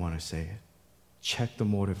why do you want to say it? Check the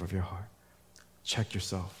motive of your heart. Check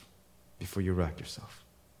yourself before you wreck yourself.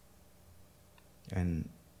 And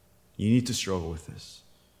you need to struggle with this.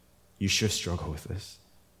 You should struggle with this.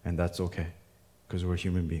 And that's okay, because we're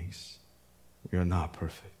human beings. We are not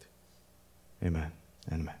perfect. Amen.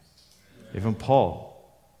 Amen. Even Paul,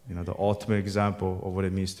 the ultimate example of what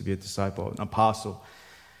it means to be a disciple, an apostle.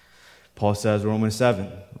 Paul says, Romans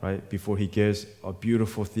 7, right? Before he gives a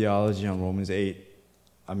beautiful theology on Romans 8.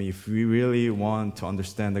 If we really want to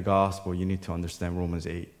understand the gospel, you need to understand Romans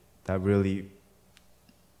 8. That really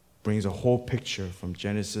brings a whole picture from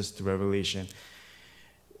Genesis to Revelation.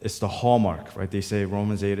 It's the hallmark, right? They say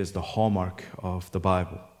Romans 8 is the hallmark of the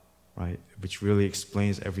Bible, right? Which really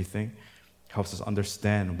explains everything, helps us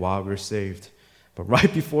understand why we're saved. But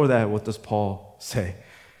right before that, what does Paul say?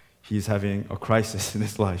 He's having a crisis in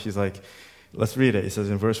his life. He's like, let's read it. It says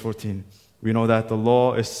in verse 14, we know that the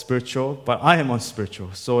law is spiritual, but I am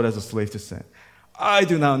unspiritual, sold as a slave to sin. I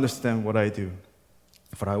do not understand what I do.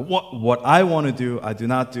 What I want to do, I do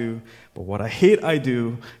not do, but what I hate, I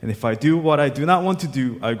do. And if I do what I do not want to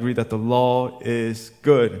do, I agree that the law is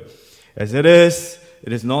good. As it is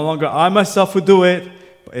no longer I myself who do it,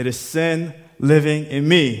 but it is sin living in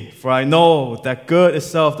me. For I know that good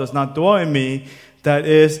itself does not dwell in me, that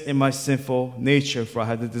is in my sinful nature. For I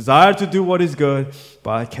have the desire to do what is good,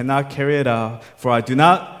 but I cannot carry it out. For I do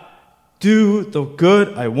not do the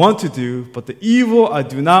good I want to do, but the evil I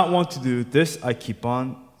do not want to do, this I keep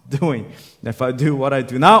on doing. And if I do what I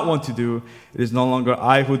do not want to do, it is no longer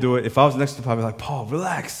I who do it. If I was next to Paul, I'd be like, Paul,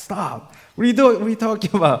 relax, stop. What are you doing? What are you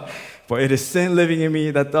talking about? For it is sin living in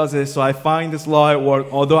me that does it. So I find this law at work.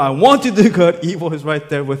 Although I want to do good, evil is right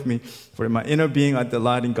there with me. For in my inner being I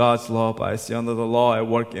delight in God's law, but I see under the law at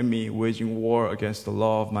work in me, waging war against the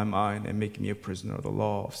law of my mind and making me a prisoner of the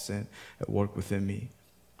law of sin at work within me.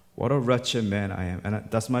 What a wretched man I am. And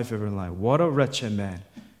that's my favorite line. What a wretched man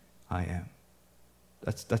I am.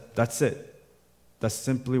 That's it. That's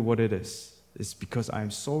simply what it is. It's because I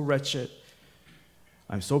am so wretched.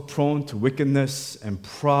 I'm so prone to wickedness and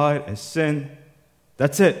pride and sin.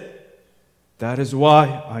 That's it. That is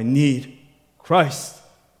why I need Christ.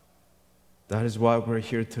 That is why we're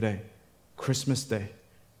here today, Christmas Day,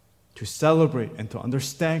 to celebrate and to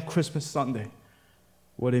understand Christmas Sunday,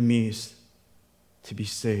 what it means to be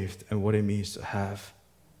saved and what it means to have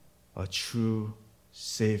a true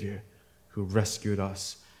Savior who rescued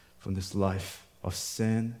us from this life of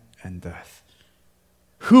sin and death.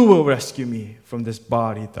 Who will rescue me from this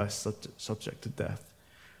body that is subject to death?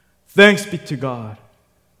 Thanks be to God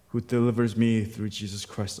who delivers me through Jesus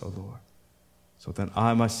Christ our Lord. So then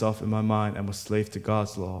I myself in my mind am a slave to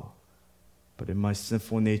God's law, but in my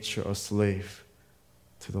sinful nature a slave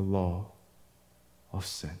to the law of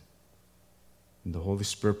sin. And the Holy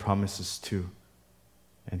Spirit promises to,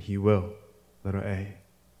 and He will, letter A,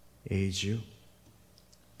 aid you,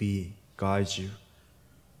 B, guide you,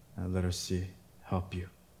 and letter C, help you.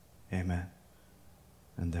 Amen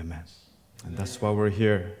and amen. And that's why we're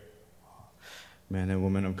here, men and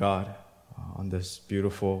women of God, on this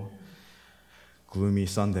beautiful, gloomy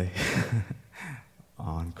Sunday,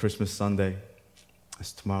 on Christmas Sunday,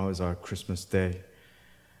 as tomorrow is our Christmas day.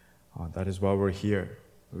 That is why we're here.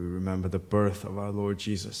 We remember the birth of our Lord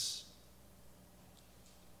Jesus,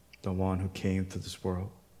 the one who came to this world,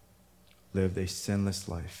 lived a sinless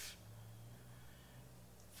life,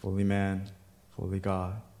 fully man, fully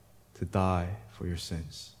God, to die for your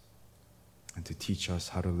sins and to teach us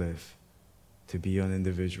how to live, to be an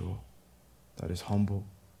individual that is humble,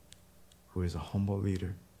 who is a humble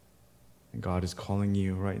leader. And God is calling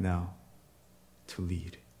you right now to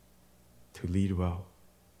lead well,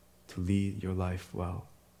 to lead your life well.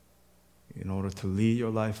 In order to lead your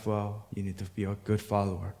life well, you need to be a good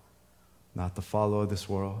follower, not the follower of this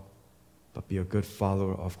world, but be a good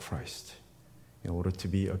follower of Christ. In order to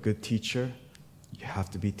be a good teacher, you have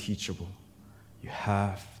to be teachable. You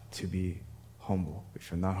have to be humble. If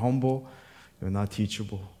you're not humble, you're not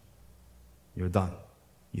teachable. You're done.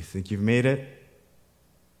 You think you've made it,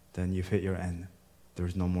 then you've hit your end.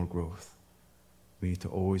 There's no more growth. We need to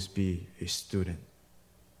always be a student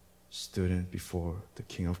before the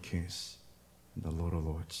King of Kings and the Lord of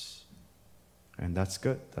Lords. And that's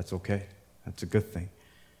good. That's okay. That's a good thing.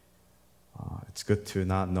 It's good to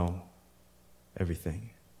not know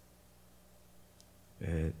everything.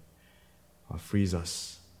 It frees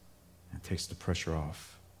us and takes the pressure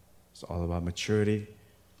off. It's all about maturity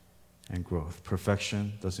and growth.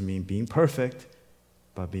 Perfection doesn't mean being perfect,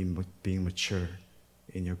 but being mature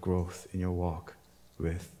in your growth, in your walk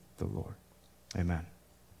with the Lord. Amen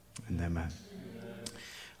and amen.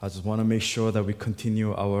 I just want to make sure that we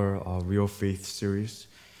continue our Real Faith series,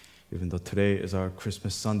 even though today is our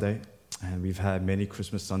Christmas Sunday, and we've had many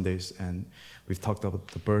Christmas Sundays, and we've talked about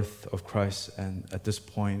the birth of Christ, and at this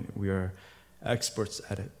point, we are experts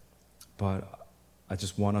at it. But I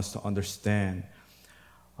just want us to understand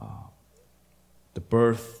the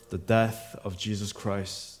birth, the death of Jesus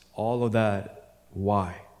Christ, all of that,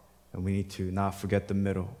 why? And we need to not forget the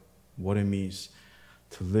middle, what it means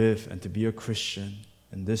to live and to be a Christian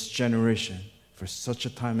in this generation for such a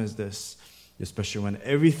time as this, especially when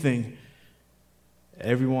everyone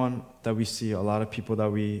that we see, a lot of people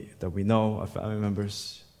that we know, our family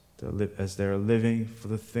members, as they're living for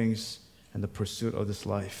the things and the pursuit of this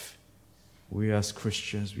life, we as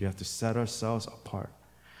Christians, we have to set ourselves apart.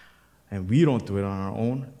 And we don't do it on our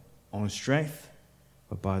own strength,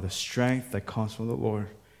 but by the strength that comes from the Lord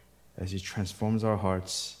as He transforms our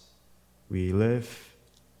hearts. We live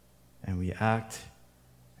and we act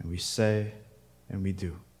and we say and we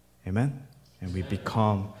do. Amen? And we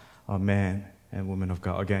become a man and woman of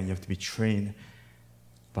God. Again, you have to be trained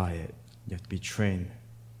by it. You have to be trained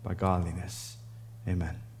by godliness.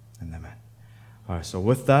 Amen and amen. All right, so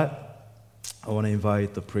with that, I want to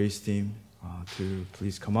invite the praise team to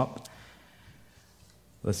please come up.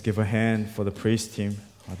 Let's give a hand for the praise team.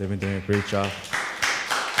 They've been doing a great job.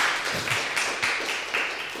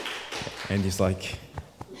 And he's like,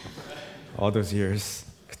 all those years,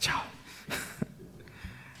 good job.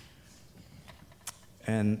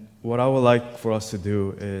 And what I would like for us to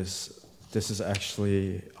do is, this is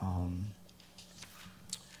actually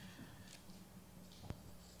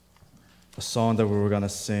a song that we were going to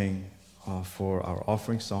sing for our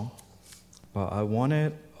offering song. But I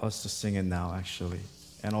wanted us to sing it now, actually,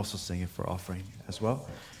 and also sing it for offering as well.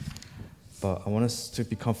 But I want us to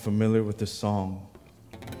become familiar with this song.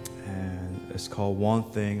 And it's called One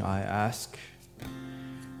Thing I Ask.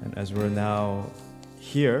 And as we're now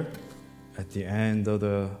here at the end of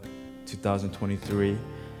the 2023, it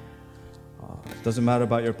doesn't matter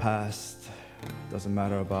about your past, doesn't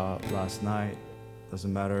matter about last night,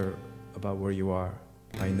 doesn't matter about where you are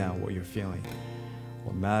right now, what you're feeling.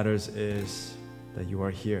 What matters is that you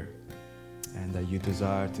are here and that you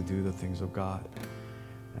desire to do the things of God.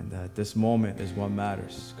 And that this moment is what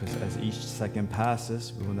matters, because as each second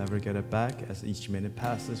passes, we will never get it back. As each minute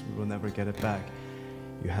passes, we will never get it back.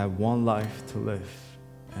 You have one life to live.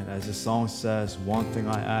 And as the song says, one thing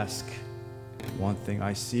I ask, one thing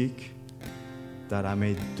I seek, that I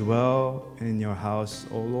may dwell in your house,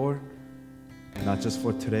 O Lord, not just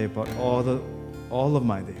for today, but all of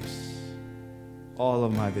my days, all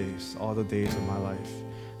of my days, all the days of my life,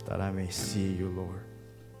 that I may see you, Lord.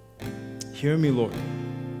 Hear me, Lord.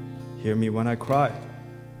 Hear me when I cry.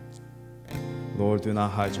 Lord, do not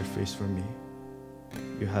hide your face from me.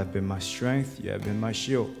 You have been my strength, you have been my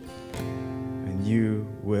shield, and you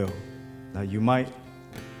will, not you might,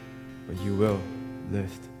 but you will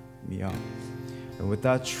lift me up. And with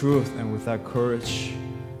that truth and with that courage,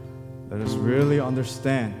 let us really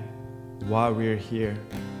understand why we are here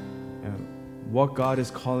and what God is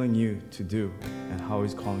calling you to do and how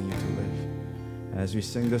He's calling you to live. And as we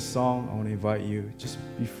sing this song, I want to invite you, just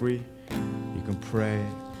be free. You can pray,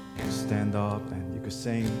 you can stand up, and you can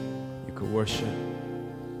sing, you can worship.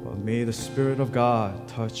 But may the Spirit of God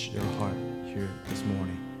touch your heart here this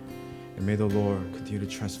morning. And may the Lord continue to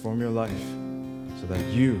transform your life so that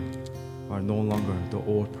you are no longer the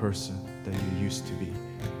old person that you used to be,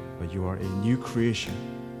 but you are a new creation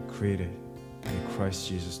created in Christ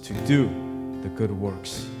Jesus to do the good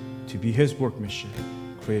works, to be His workmanship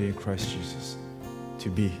created in Christ Jesus, to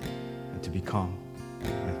be and to become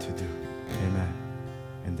and to do. Amen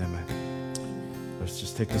and amen. Let's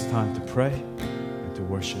just take this time to pray and to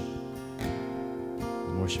worship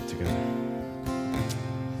and worship together.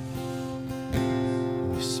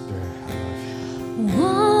 Holy Spirit, I love you.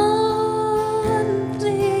 One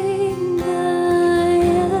thing I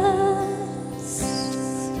ask,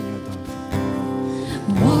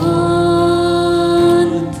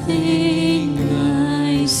 one thing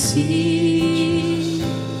I see,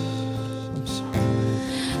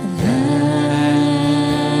 that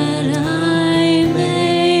I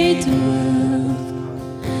may dwell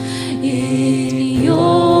in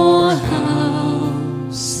your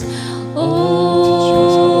house,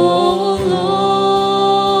 oh Lord,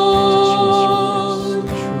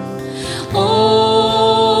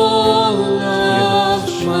 all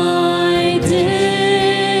of my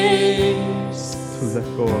days, To let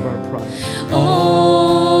go of our pride.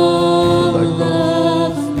 all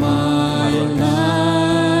of my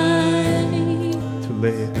life, To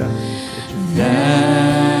lay it down.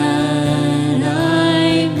 that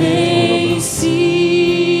I may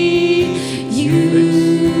see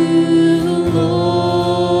you,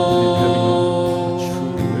 Lord.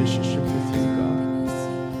 True relationship with you, God.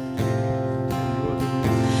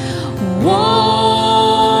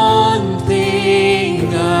 One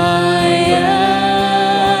thing I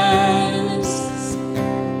ask,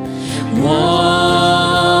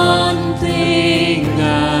 one thing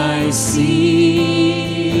I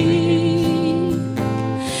see,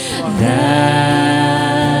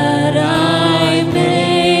 that I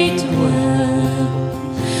may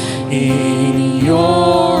dwell in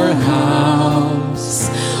your house,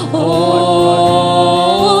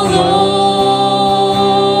 oh Lord,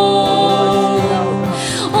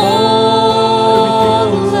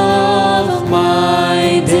 all of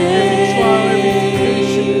my days,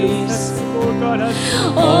 Lord God has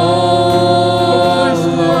all of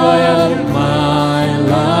my my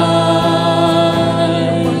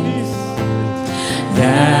life, knees.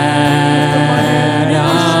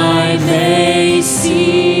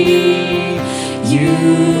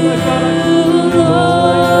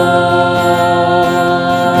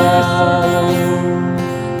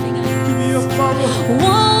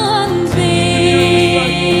 One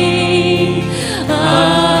thing I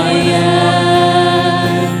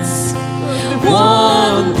ask,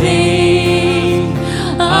 one thing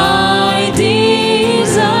I desire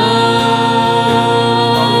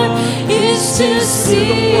is to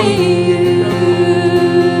see you,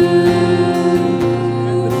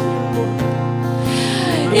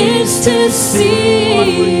 is to see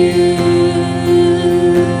you.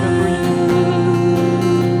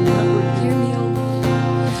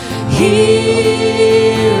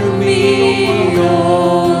 Hear me, O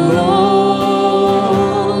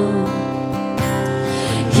Lord.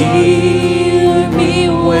 Hear me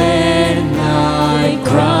when I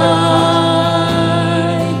cry.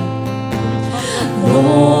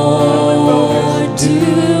 Lord, do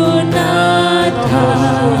not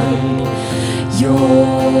hide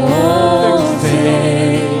your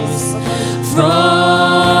face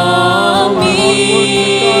from me.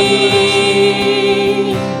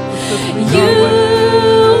 You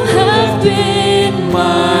have been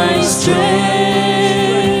my strength.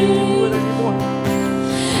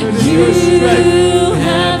 You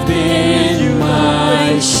have been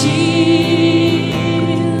my shield,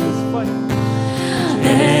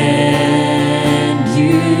 and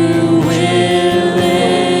you will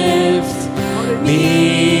lift me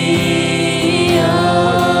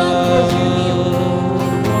up.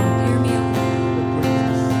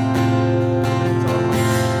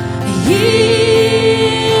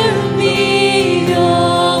 Hear me, O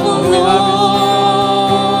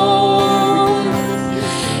Lord.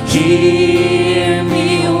 Hear me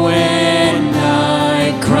when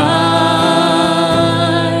I cry.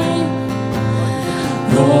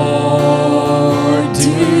 Lord,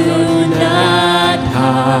 do not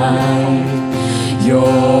hide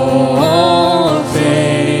your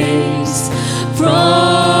face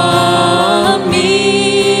from me.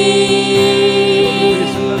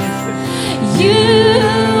 You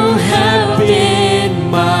have been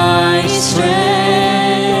my strength.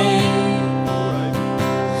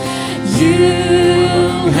 You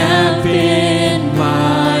have been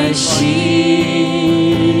my shield,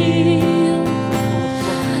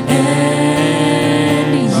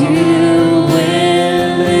 and you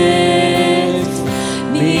will lift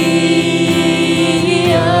me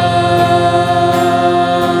up.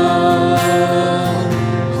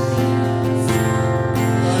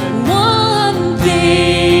 One thing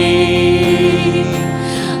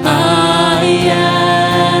I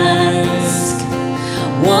ask,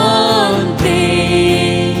 one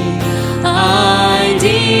thing I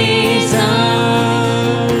desire,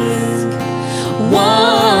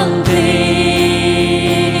 one thing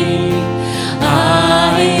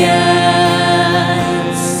I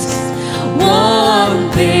ask,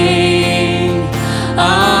 one thing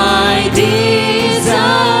I desire,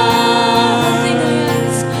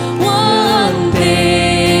 one thing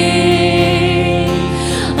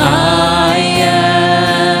I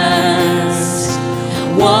ask,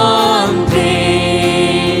 one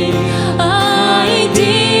thing I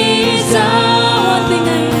desire,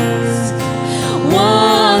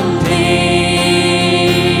 one thing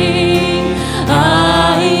I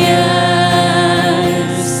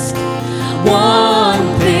ask, one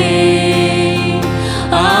thing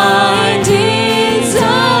I desire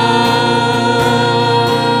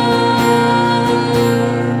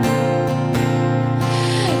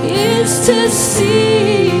is to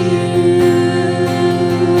see you,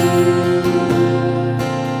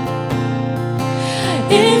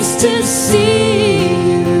 is to see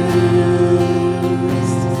you,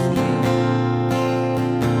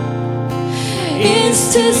 is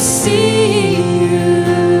to see you,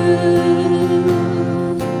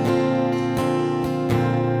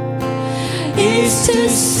 is to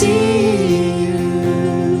see you.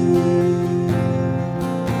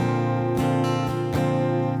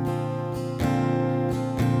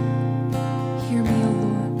 Hear me, O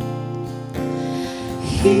Lord.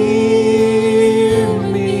 Hear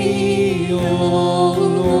me, O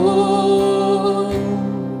Lord.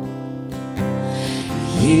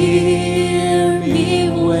 Hear me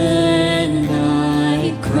when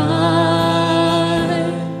I cry.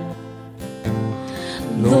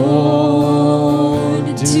 Lord,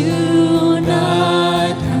 do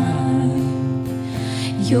not hide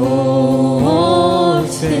your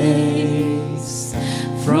face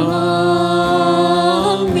from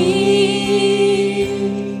me.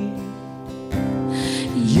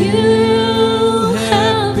 You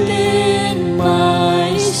have been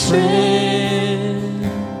my strength.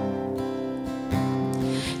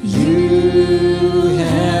 You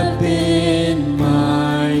have been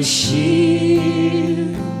my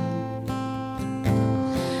shield,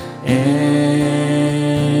 and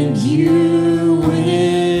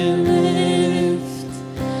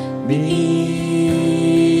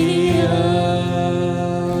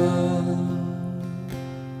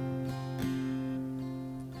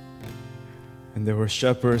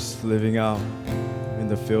shepherds living out in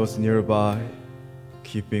the fields nearby,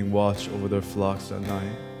 keeping watch over their flocks at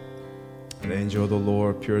night. The angel of the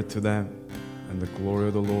Lord appeared to them, and the glory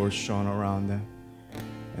of the Lord shone around them,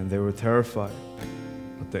 and they were terrified.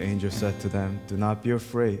 But the angel said to them, "Do not be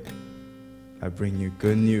afraid. I bring you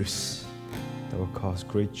good news that will cause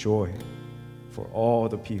great joy for all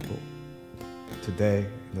the people. Today,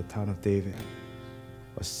 in the town of David,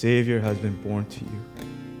 a Savior has been born to you.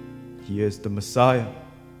 He is the Messiah.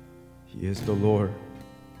 He is the Lord.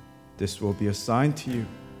 This will be a sign to you.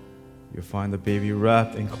 You'll find the baby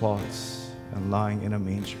wrapped in cloths and lying in a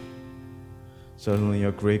manger." Suddenly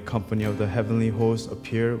a great company of the heavenly hosts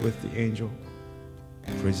appeared with the angel,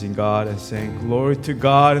 praising God and saying, "Glory to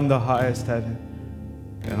God in the highest heaven,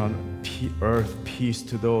 and on earth peace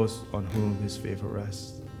to those on whom his favor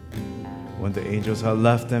rests." When the angels had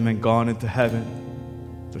left them and gone into heaven,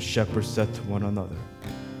 the shepherds said to one another,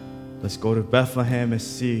 "Let's go to Bethlehem and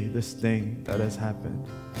see this thing that has happened,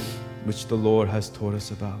 which the Lord has told us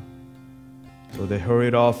about." So they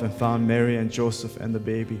hurried off and found Mary and Joseph and the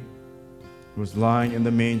baby, who was lying in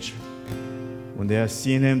the manger. When they had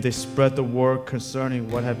seen him, they spread the word concerning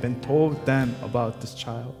what had been told them about this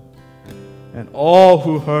child. And all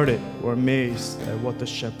who heard it were amazed at what the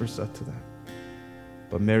shepherds said to them.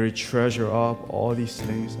 But Mary treasured up all these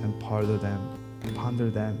things and pondered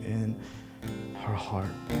them in her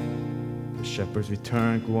heart. The shepherds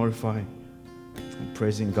returned, glorifying and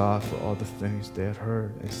praising God for all the things they had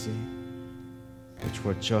heard and seen, which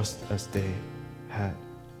were just as they had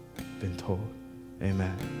been told.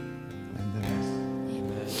 Amen. And then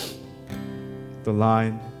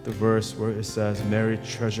the verse where it says, Mary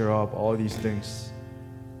treasured up all these things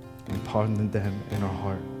and pondered them in her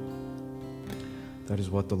heart. That is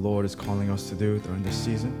what the Lord is calling us to do during this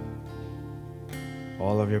season.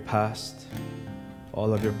 All of your past,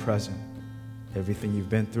 all of your present, everything you've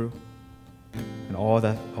been through, and all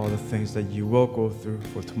the things that you will go through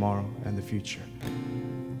for tomorrow and the future.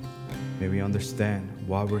 May we understand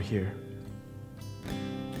why we're here.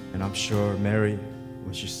 And I'm sure Mary,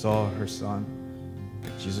 when she saw her son,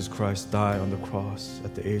 Jesus Christ, die on the cross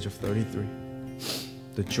at the age of 33,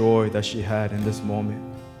 the joy that she had in this moment,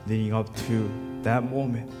 leading up to that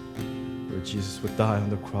moment where Jesus would die on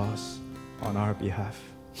the cross on our behalf.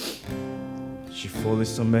 She fully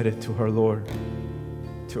submitted to her Lord,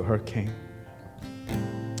 to her King.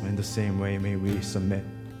 In the same way, may we submit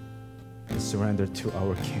and surrender to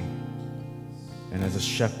our King. And as the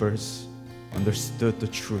shepherds understood the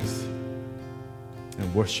truth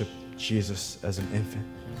and worship Jesus as an infant,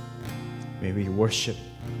 may we worship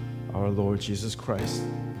our Lord Jesus Christ,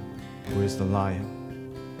 who is the Lion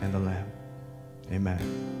and the Lamb. Amen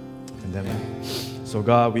and amen. So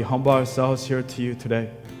God, we humble ourselves here to you today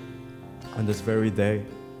on this very day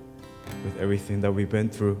with everything that we've been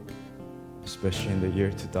through, especially in the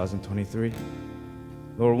year 2023.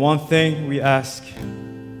 Lord, one thing we ask,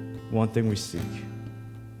 one thing we seek,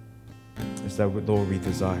 is that, Lord, we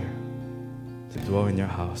desire to dwell in your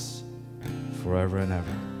house forever and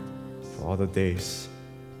ever, for all the days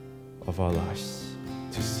of our lives,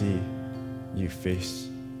 to see you face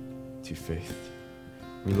to face.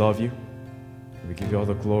 We love you, and we give you all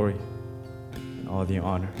the glory and all the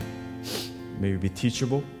honor. May we be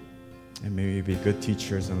teachable, and may we be good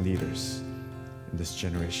teachers and leaders in this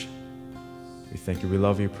generation. We thank you, we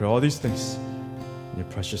love you, pray all these things in your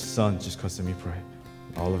precious Son, just because we pray.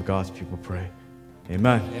 All of God's people pray.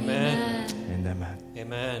 Amen. Amen. And amen.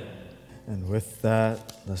 Amen. And with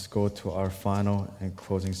that, let's go to our final and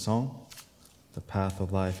closing song, The Path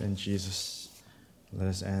of Life in Jesus. Let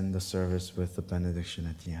us end the service with the benediction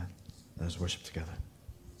at the end. Let us worship together.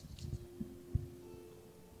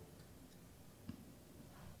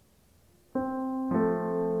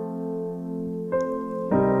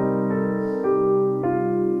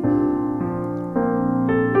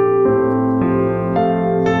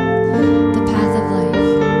 The path of life.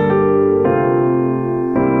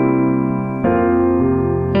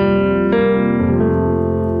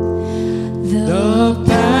 The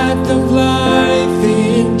path of life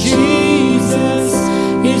in Jesus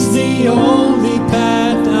is the only path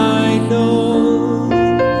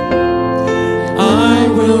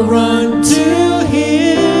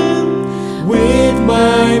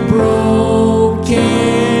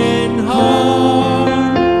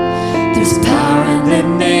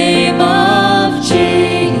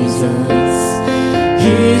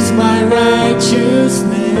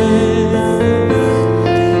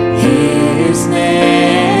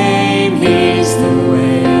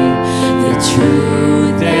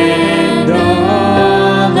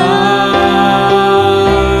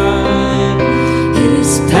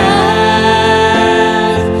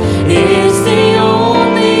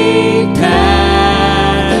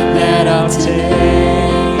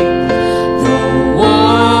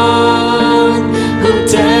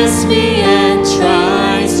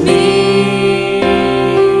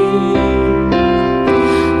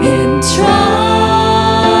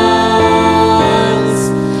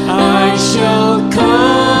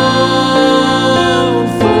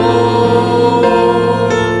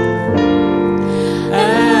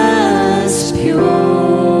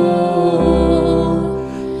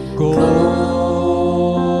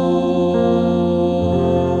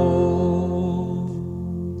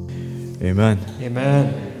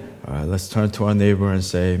turn to our neighbor and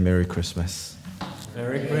say, Merry Christmas.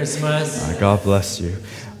 Merry Christmas. God bless you.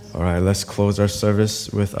 All right, let's close our service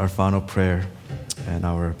with our final prayer and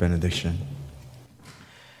our benediction.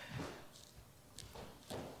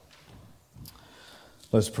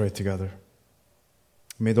 Let's pray together.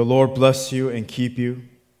 May the Lord bless you and keep you,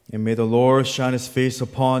 and may the Lord shine his face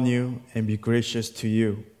upon you and be gracious to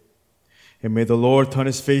you. And may the Lord turn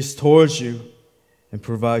his face towards you and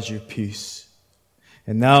provide you peace.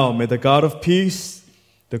 And now may the God of peace,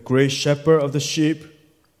 the great shepherd of the sheep,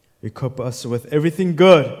 equip us with everything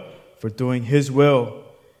good for doing his will.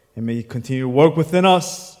 And may he continue to work within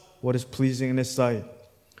us what is pleasing in his sight.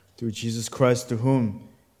 Through Jesus Christ, to whom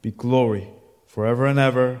be glory forever and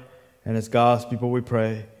ever. And as God's people we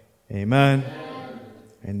pray, amen,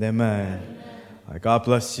 and amen. God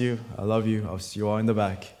bless you. I love you. I'll see you all in the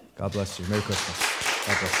back. God bless you. Merry Christmas.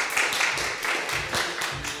 God bless you.